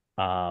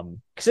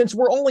 Since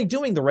we're only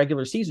doing the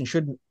regular season,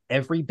 shouldn't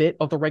every bit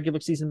of the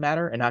regular season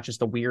matter and not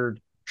just a weird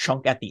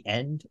chunk at the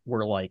end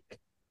where like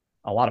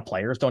a lot of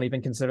players don't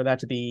even consider that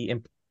to be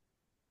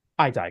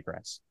I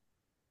digress.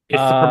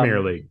 It's the Premier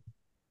League.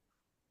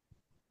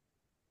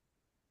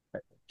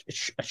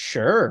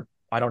 Sure.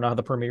 I don't know how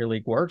the Premier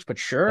League works, but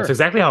sure. That's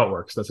exactly how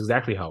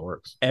it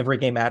works. Every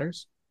game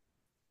matters.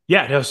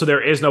 Yeah, no, so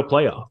there is no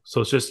playoff.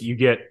 So it's just you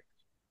get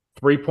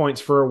 3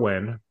 points for a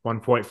win, 1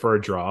 point for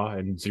a draw,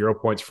 and 0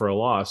 points for a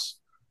loss.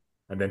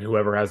 And then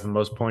whoever has the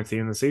most points at the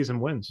end of the season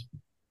wins.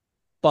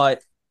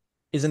 But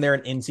isn't there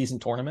an in-season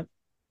tournament?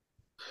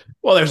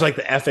 Well, there's like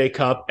the FA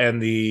Cup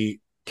and the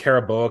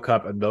Carabao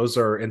Cup, and those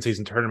are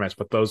in-season tournaments,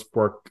 but those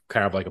work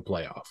kind of like a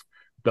playoff.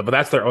 But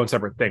that's their own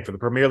separate thing. For the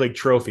Premier League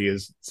trophy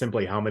is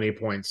simply how many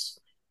points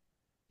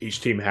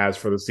each team has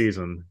for the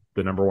season.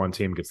 The number one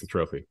team gets the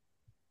trophy.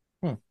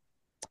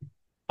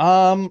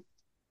 I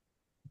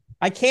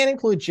can't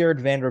include Jared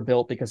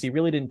Vanderbilt because he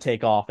really didn't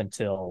take off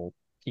until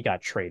he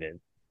got traded.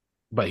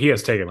 But he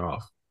has taken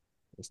off.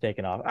 He's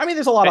taken off. I mean,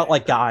 there's a lot of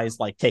like guys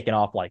like taking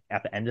off like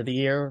at the end of the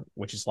year,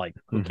 which is like,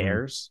 who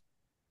cares?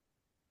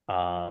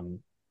 Boy,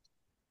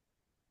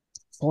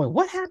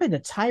 what happened to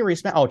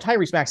Tyrese Maxey? Oh,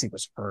 Tyrese Maxey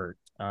was hurt.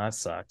 That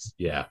sucks.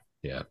 Yeah.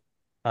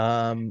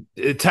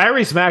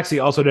 Tyrese Maxey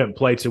also didn't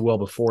play too well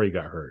before he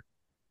got hurt.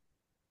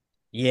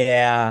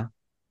 Yeah,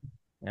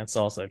 that's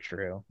also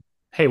true.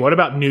 Hey, what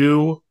about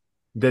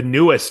the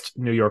newest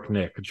New York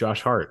Knick,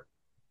 Josh Hart?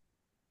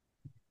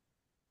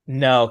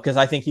 No, because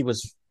I think he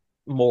was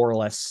more or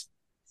less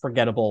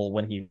forgettable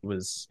when he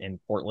was in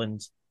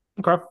Portland.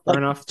 Okay, fair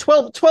enough.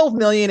 12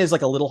 million is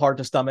like a little hard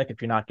to stomach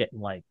if you're not getting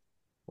like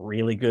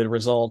really good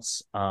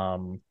results.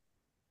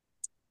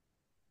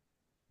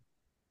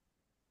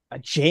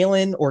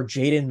 Jalen or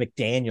Jaden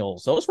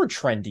McDaniels, those were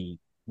trendy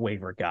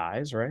waiver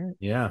guys, right?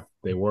 Yeah,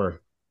 they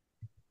were.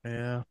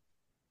 Yeah.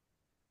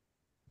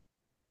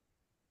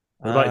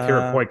 What about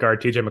your point guard,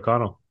 TJ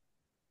McConnell?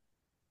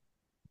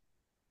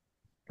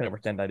 Couldn't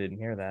pretend I didn't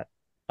hear that.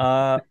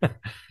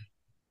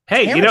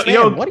 Hey, Terrence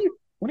Mann, what are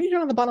you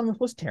doing on the bottom of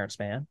the list, Terrence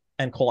Mann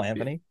and Cole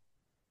Anthony?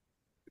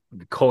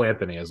 Cole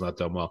Anthony has not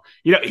done well.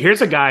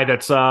 Here's a guy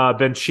that's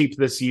been cheap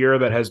this year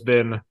that has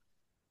been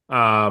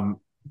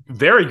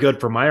very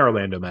good for my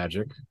Orlando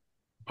Magic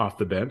off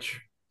the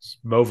bench. It's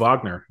Mo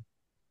Wagner.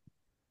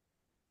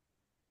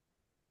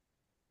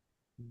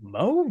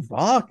 Mo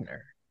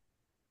Wagner.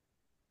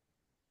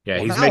 Yeah,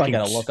 well, he's now making. I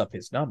gotta look up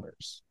his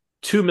numbers.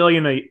 $2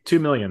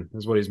 million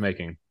is what he's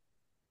making.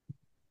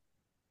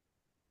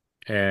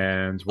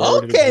 And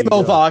okay,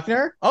 Mo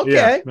Wagner.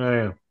 Okay,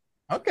 yeah.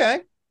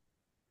 Okay.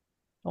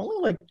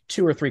 Only like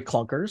 2 or 3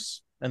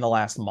 clunkers in the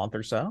last month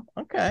or so.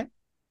 Okay.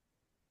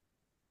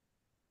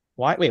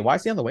 Why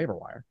is he on the waiver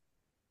wire?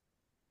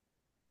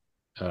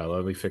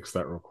 Let me fix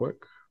that real quick.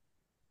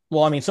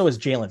 Well, I mean, so is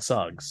Jalen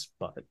Suggs,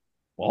 but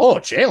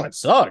Jalen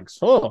Suggs.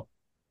 Oh,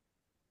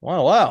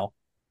 wow.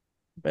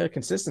 Bit of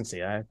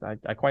consistency. I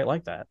quite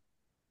like that.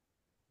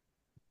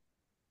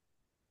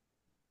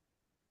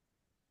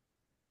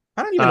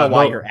 I don't even know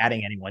why you're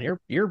adding anyone.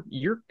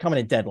 You're coming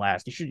in dead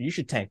last. You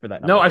should tank for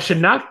that number. No, I should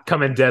not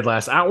come in dead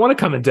last. I don't want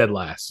to come in dead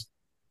last.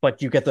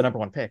 But you get the number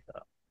 1 pick,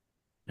 though.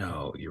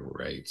 No, you're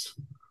right.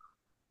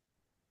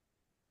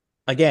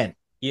 Again,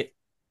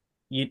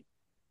 you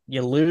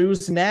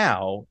lose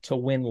now to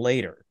win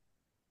later.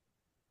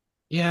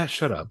 Yeah,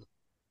 shut up.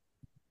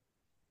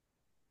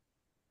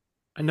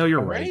 I know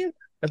you're right.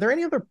 Are there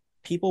any other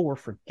people we're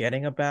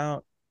forgetting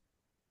about?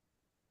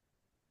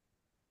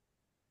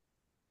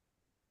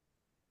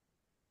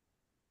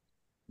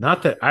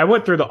 Not that I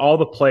went through all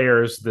the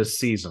players this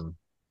season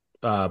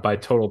by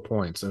total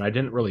points, and I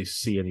didn't really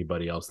see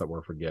anybody else that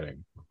we're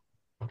forgetting.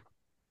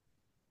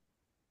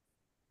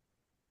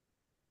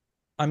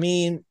 I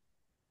mean,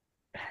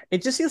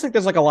 it just seems like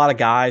there's like a lot of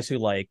guys who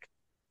like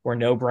were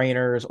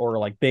no-brainers or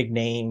like big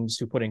names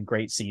who put in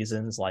great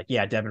seasons. Like,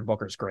 yeah, Devin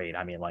Booker's great.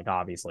 I mean, like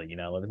obviously,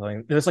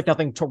 there's like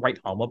nothing to write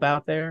home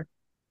about there.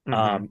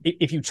 Mm-hmm.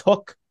 If you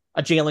took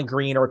a Jalen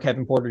Green or a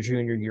Kevin Porter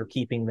Jr., you're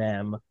keeping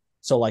them.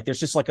 So like, there's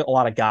just like a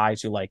lot of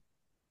guys who like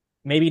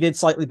maybe did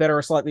slightly better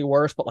or slightly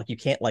worse, but like you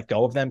can't let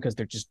go of them because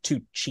they're just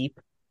too cheap.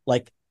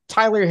 Like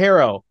Tyler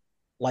Herro,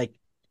 like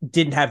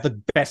didn't have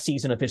the best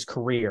season of his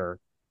career,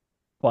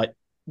 but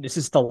this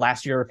is the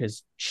last year of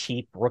his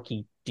cheap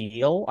rookie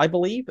deal, I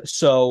believe.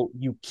 So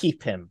you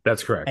keep him.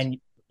 That's correct. And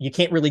you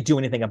can't really do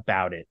anything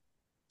about it.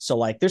 So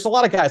like, there's a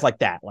lot of guys like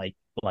that. Like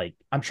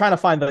I'm trying to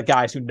find the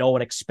guys who no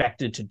one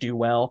expected to do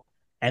well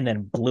and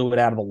then blew it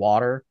out of the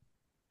water.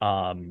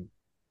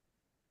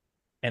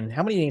 And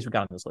how many names we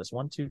got on this list?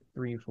 1, 2,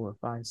 3, 4,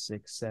 5,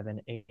 6,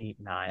 7, 8,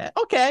 9.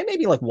 Okay,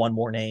 maybe like one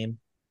more name.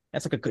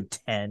 That's like a good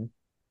 10.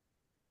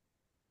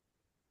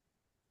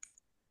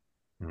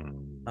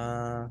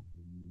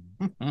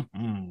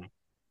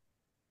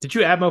 Did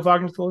you add Mo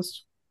Wagner to the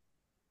list?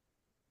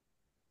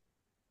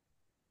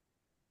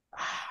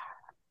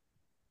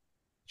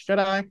 Should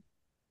I?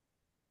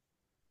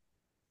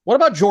 What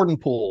about Jordan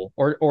Poole?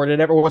 Or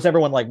was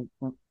everyone like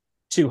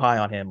too high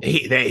on him?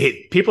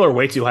 People are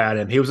way too high on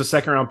him. He was a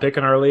second-round pick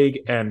in our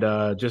league and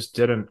just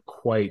didn't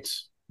quite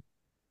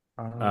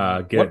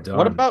get it done.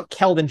 What about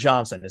Keldon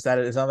Johnson? Is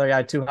another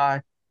guy too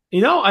high?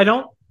 I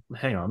don't.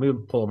 Hang on, let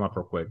me pull him up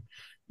real quick.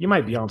 You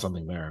might be on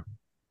something there.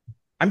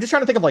 I'm just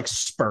trying to think of like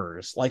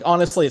Spurs. Like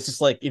honestly, it's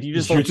just like if you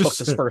just took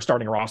the Spurs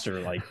starting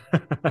roster, like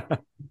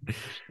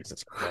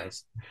Jesus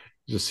Christ.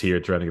 Just here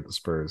trying to get the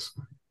Spurs.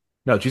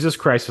 No, Jesus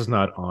Christ is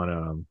not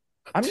on.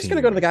 I'm just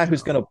gonna go to the guy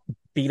who's gonna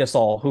beat us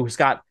all. Who's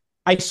got,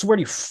 I swear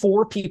to you,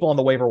 4 people on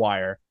the waiver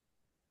wire,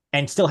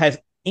 and still has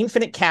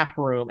infinite cap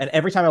room. And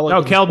every time I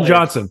look, Keldon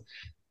Johnson.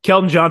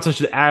 Keldon Johnson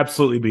should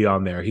absolutely be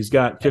on there. He's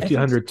got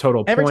 1,500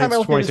 total points. Every time I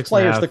look at his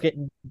players, they're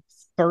getting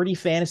 30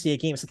 fantasy a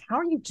game. It's like, how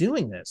are you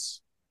doing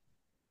this?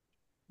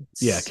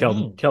 Yeah,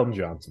 Keldon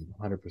Johnson,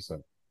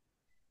 100%.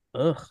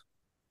 Ugh.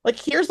 Like,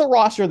 here's the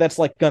roster that's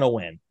like gonna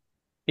win.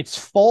 It's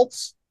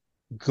Fultz,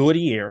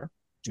 Goodyear.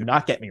 Do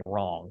not get me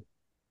wrong,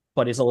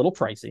 but is a little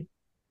pricey.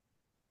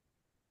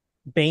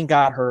 Bane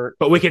got hurt,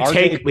 but we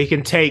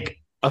can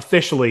take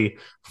officially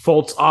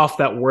Fultz off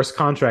that worst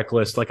contract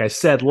list. Like I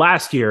said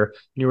last year,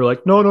 and you were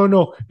like,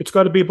 no, it's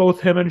got to be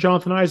both him and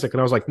Jonathan Isaac,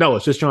 and I was like, no,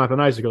 it's just Jonathan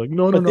Isaac. You're like,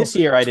 no. This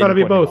year I didn't. It's got to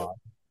be both.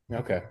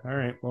 Okay, all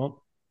right.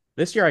 Well,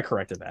 this year I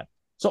corrected that.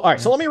 So all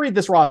right, so let me read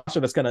this roster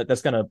that's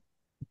gonna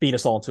beat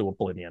us all into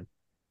oblivion.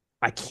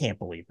 I can't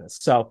believe this.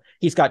 So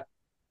he's got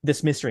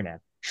this mystery man: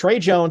 Trey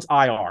Jones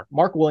IR,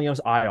 Mark Williams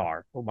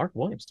IR, Mark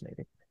Williams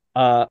maybe,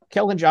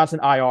 Keldon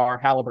Johnson IR,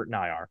 Halliburton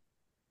IR.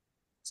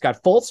 He's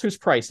got Fultz, who's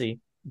pricey.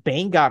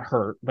 Bane got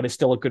hurt, but is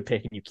still a good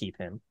pick if you keep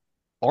him.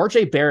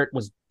 RJ Barrett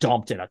was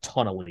dumped in a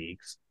ton of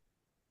leagues.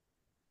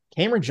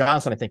 Cameron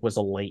Johnson, I think, was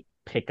a late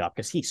pickup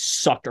because he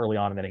sucked early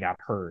on and then he got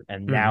hurt,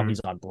 and now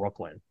he's on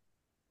Brooklyn.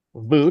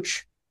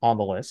 Vooch on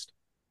the list.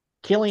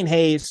 Killian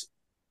Hayes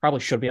probably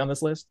should be on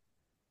this list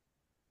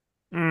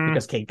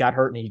because Kate got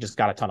hurt and he just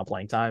got a ton of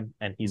playing time,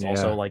 and he's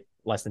also like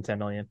less than 10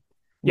 million.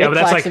 Yeah, Nick but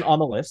that's Claxton like on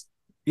the list.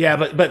 Yeah,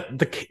 but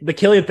the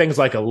Killian thing's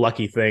like a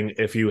lucky thing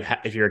if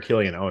you're a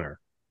Killian owner.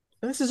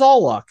 And this is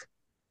all luck.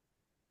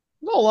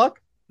 It's all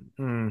luck.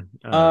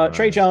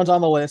 Trey Jones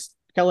on the list.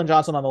 Kellen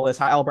Johnson on the list.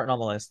 Halliburton on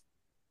the list.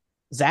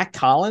 Zach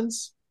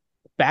Collins,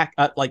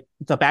 like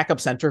the backup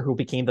center who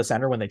became the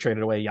center when they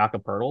traded away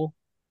Jakob Poeltl.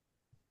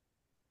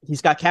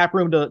 He's got cap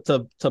room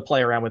to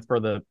play around with for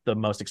the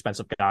most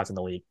expensive guys in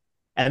the league.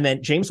 And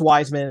then James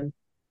Wiseman,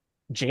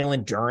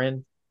 Jalen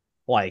Duren,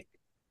 like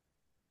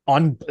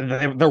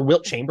they're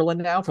Wilt Chamberlain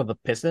now for the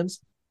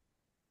Pistons.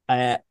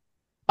 Like,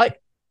 are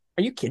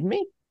you kidding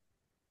me?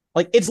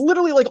 Like, it's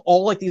literally like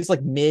all like these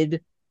like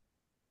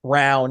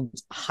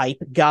mid-round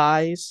hype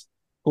guys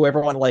who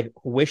everyone like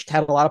wished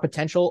had a lot of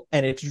potential,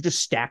 and if you just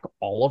stack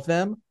all of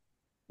them,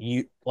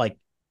 you like,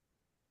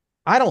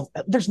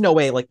 there's no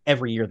way like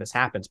every year this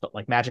happens, but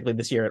like magically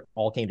this year it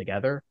all came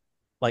together.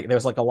 Like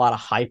there's like a lot of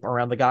hype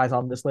around the guys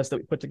on this list that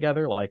we put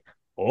together. Like,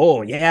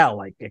 oh yeah,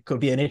 like it could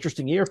be an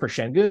interesting year for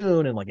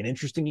Şengün and like an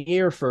interesting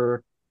year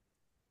for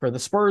the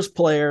Spurs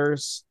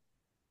players,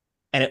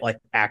 and it like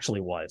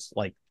actually was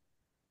like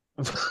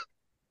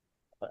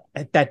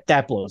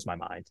that blows my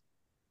mind.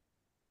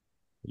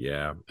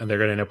 Yeah, and they're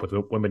going to end up with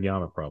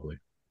Wembanyama probably.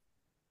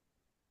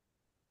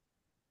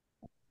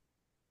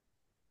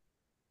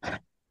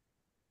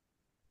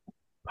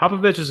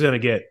 Popovich is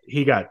going to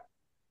he got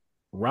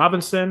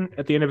Robinson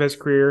at the end of his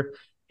career.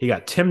 He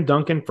got Tim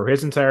Duncan for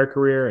his entire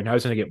career, and now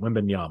he's going to get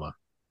Wembanyama.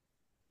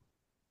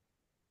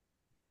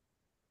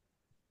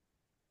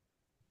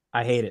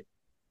 I hate it.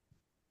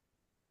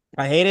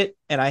 I hate it,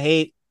 and I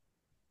hate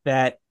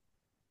that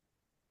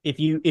if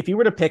you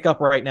were to pick up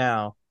right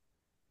now,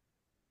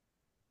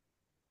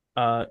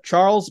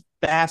 Charles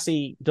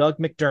Bassey, Doug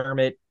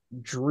McDermott,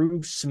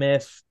 Drew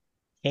Smith,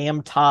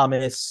 Cam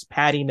Thomas,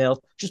 Patty Mills,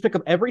 just pick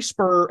up every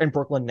Spur and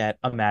Brooklyn net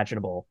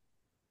imaginable.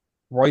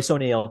 Royce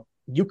O'Neal,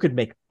 you could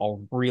make a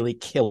really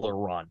killer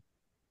run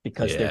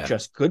because they're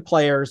just good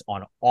players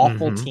on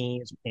awful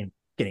teams and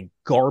getting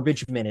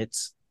garbage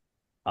minutes.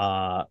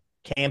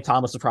 Cam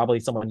Thomas is probably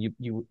someone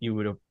you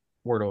would have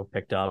were to have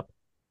picked up.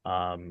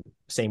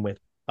 Same with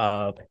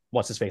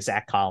what's his face,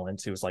 Zach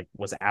Collins, who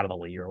was out of the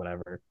league or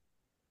whatever.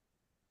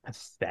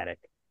 Pathetic.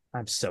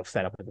 I'm so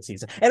fed up with the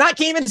season, and I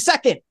came in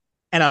second,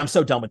 and I'm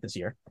so done with this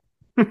year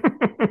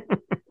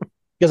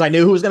because I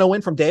knew who was going to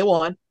win from day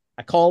one.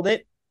 I called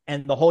it,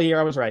 and the whole year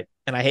I was right.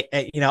 And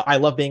I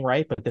love being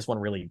right, but this one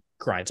really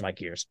grinds my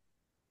gears.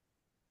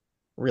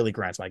 Really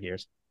grinds my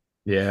gears.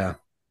 Yeah,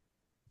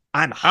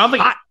 I'm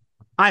hot.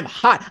 I'm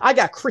hot. I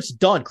got Chris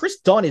Dunn. Chris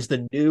Dunn is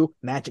the new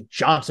Magic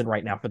Johnson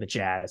right now for the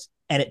Jazz,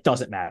 and it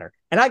doesn't matter.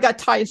 And I got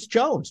Tyus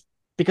Jones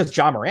because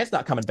John Morant's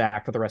not coming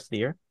back for the rest of the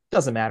year.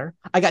 Doesn't matter.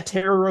 I got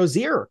Terry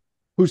Rozier,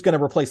 who's going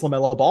to replace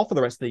LaMelo Ball for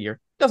the rest of the year.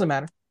 Doesn't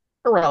matter.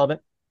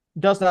 Irrelevant.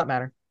 Does not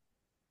matter.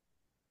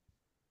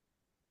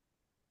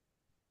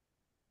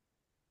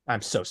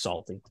 I'm so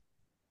salty.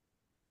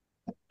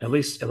 At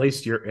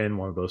least you're in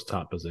one of those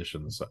top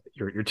positions.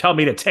 You're telling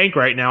me to tank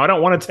right now. I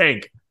don't want to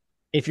tank.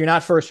 If you're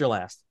not first, you're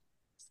last.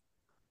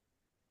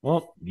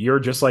 Well, you're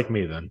just like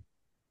me then.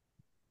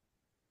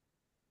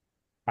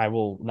 I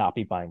will not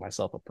be buying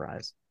myself a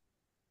prize.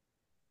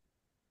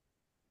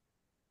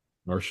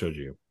 Nor should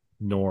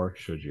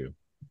you.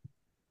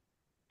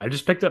 I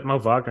just picked up Mo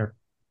Wagner.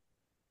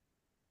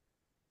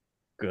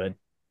 Good.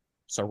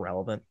 So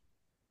relevant.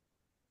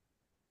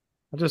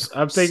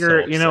 I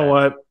figure, you know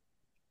what?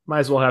 Might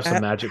as well have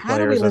some Magic how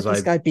players do we as let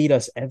this guy beat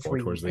us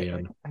every towards the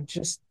end.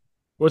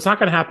 Well, it's not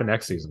going to happen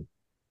next season.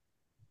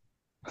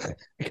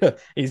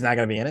 He's not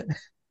going to be in it.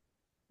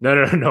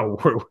 No.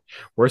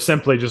 We're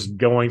simply just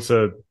going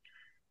to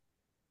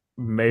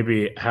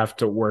maybe have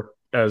to work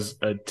as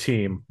a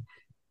team.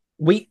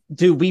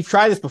 We've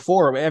tried this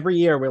before. Every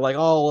year we're like,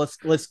 oh,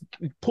 let's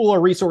pool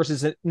our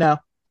resources. No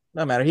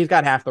matter. He's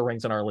got half the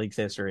rings in our league's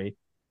history.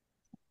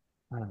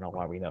 I don't know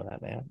why we know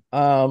that, man.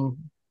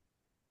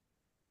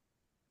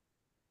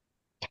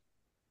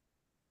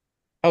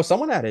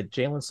 Someone added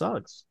Jalen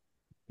Suggs.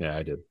 Yeah,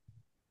 I did.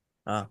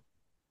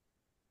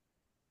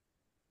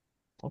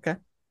 Okay.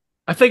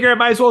 I figure I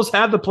might as well just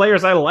have the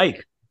players I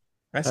like.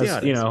 I see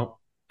how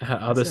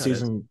this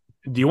season.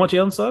 Do you want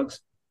Jalen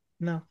Suggs?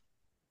 No.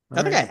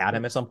 I think I had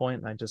him at some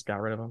point and I just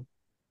got rid of him.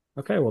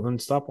 Okay, well then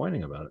stop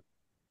whining about it.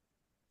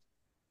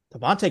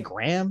 Devontae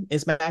Graham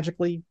is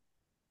magically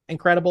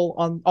incredible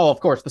on. Oh,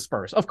 of course, the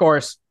Spurs. Of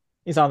course,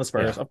 he's on the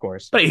Spurs. Yeah. Of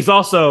course, but he's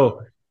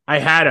also. I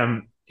had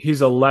him. He's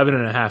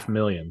 11.5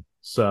 million.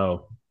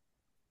 So.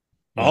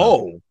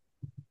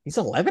 He's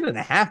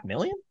 11.5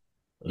 million.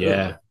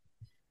 Yeah,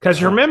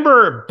 because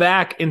remember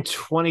back in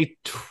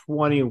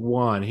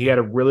 2021, he had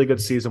a really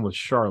good season with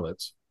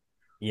Charlotte.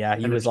 Yeah,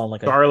 he was on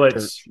like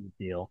Charlotte's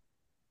a deal.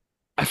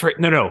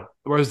 No.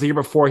 Whereas the year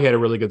before, he had a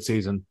really good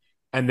season.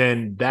 And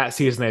then that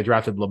season, they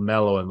drafted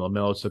LaMelo, and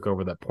LaMelo took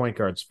over that point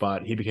guard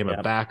spot. He became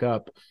a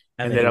backup,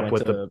 And ended then he up went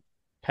with to the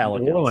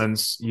Pelicans. New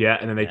Orleans. Yeah,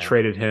 and then they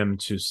traded him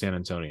to San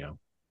Antonio.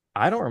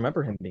 I don't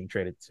remember him being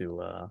traded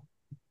to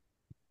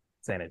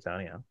San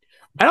Antonio.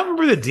 I don't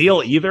remember the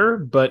deal either,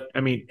 but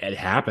I mean, it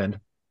happened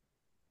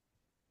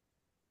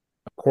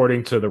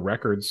according to the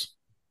records.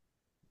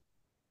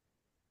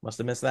 Must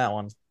have missed that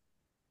one.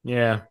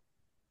 Yeah.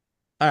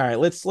 All right,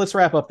 let's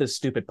wrap up this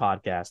stupid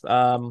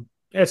podcast.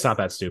 It's not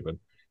that stupid.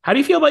 How do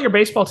you feel about your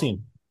baseball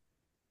team?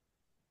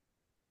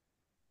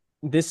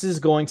 This is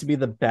going to be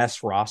the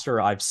best roster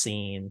I've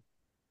seen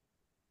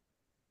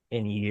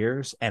in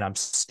years, and I'm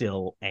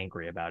still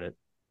angry about it.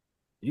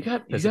 You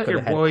got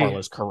your boy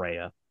Carlos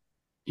Correa.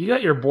 You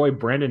got your boy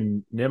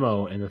Brandon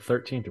Nimmo in the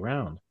 13th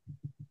round.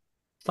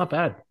 It's not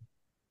bad.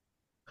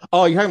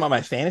 Oh, you're talking about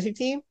my fantasy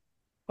team?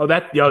 Oh,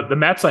 the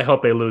Mets. I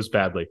hope they lose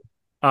badly.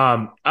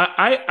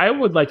 I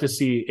would like to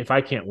see, if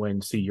I can't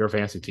win, see your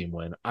fantasy team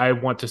win. I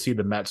want to see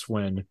the Mets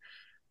win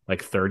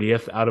like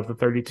 30th out of the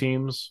 30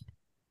 teams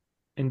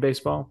in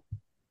baseball.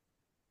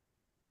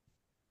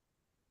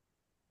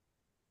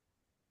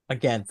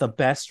 Again, the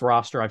best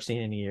roster I've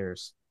seen in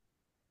years,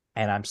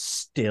 and I'm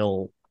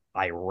still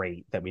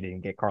irate that we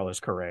didn't get Carlos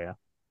Correa.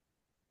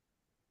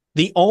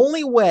 The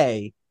only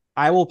way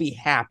I will be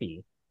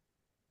happy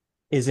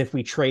is if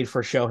we trade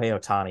for Shohei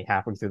Ohtani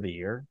halfway through the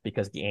year,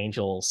 because the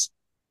Angels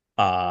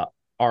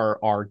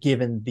are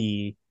given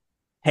the,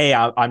 hey,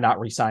 I'm not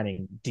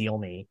re-signing Deal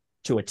Me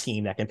to a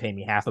team that can pay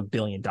me $500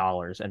 million,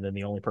 and then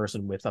the only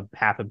person with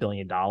 $500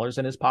 million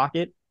in his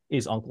pocket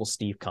is Uncle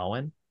Steve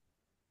Cohen.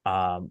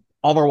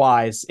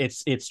 Otherwise,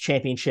 it's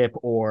championship,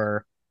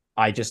 or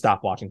I just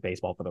stop watching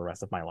baseball for the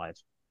rest of my life.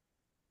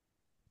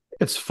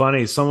 It's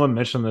funny. Someone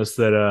mentioned this,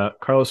 that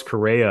Carlos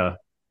Correa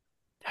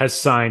has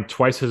signed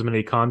twice as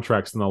many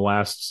contracts in the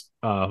last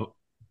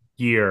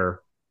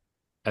year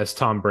as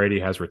Tom Brady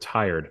has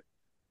retired.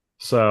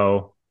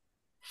 So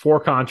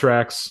 4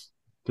 contracts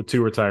to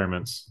 2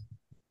 retirements.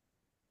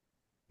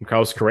 And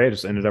Carlos Correa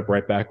just ended up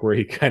right back where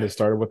he kind of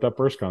started with that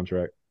first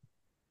contract.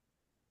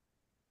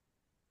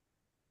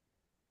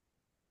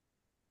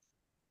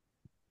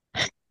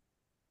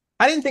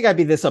 I didn't think I'd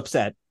be this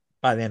upset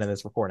by the end of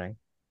this recording,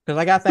 because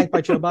I got thanked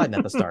by Joe Biden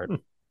at the start.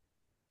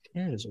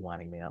 It is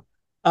winding me up.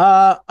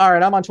 All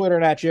right, I'm on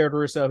Twitter at Jared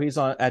Russo. He's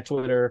on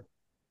Twitter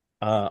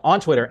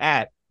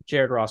at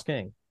Jared Ross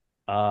King.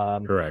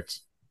 Correct.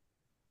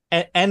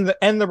 And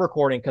the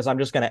recording, because I'm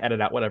just going to edit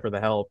out whatever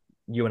the hell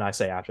you and I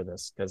say after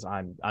this, because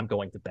I'm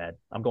going to bed.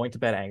 I'm going to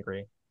bed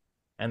angry.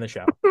 End the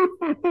show.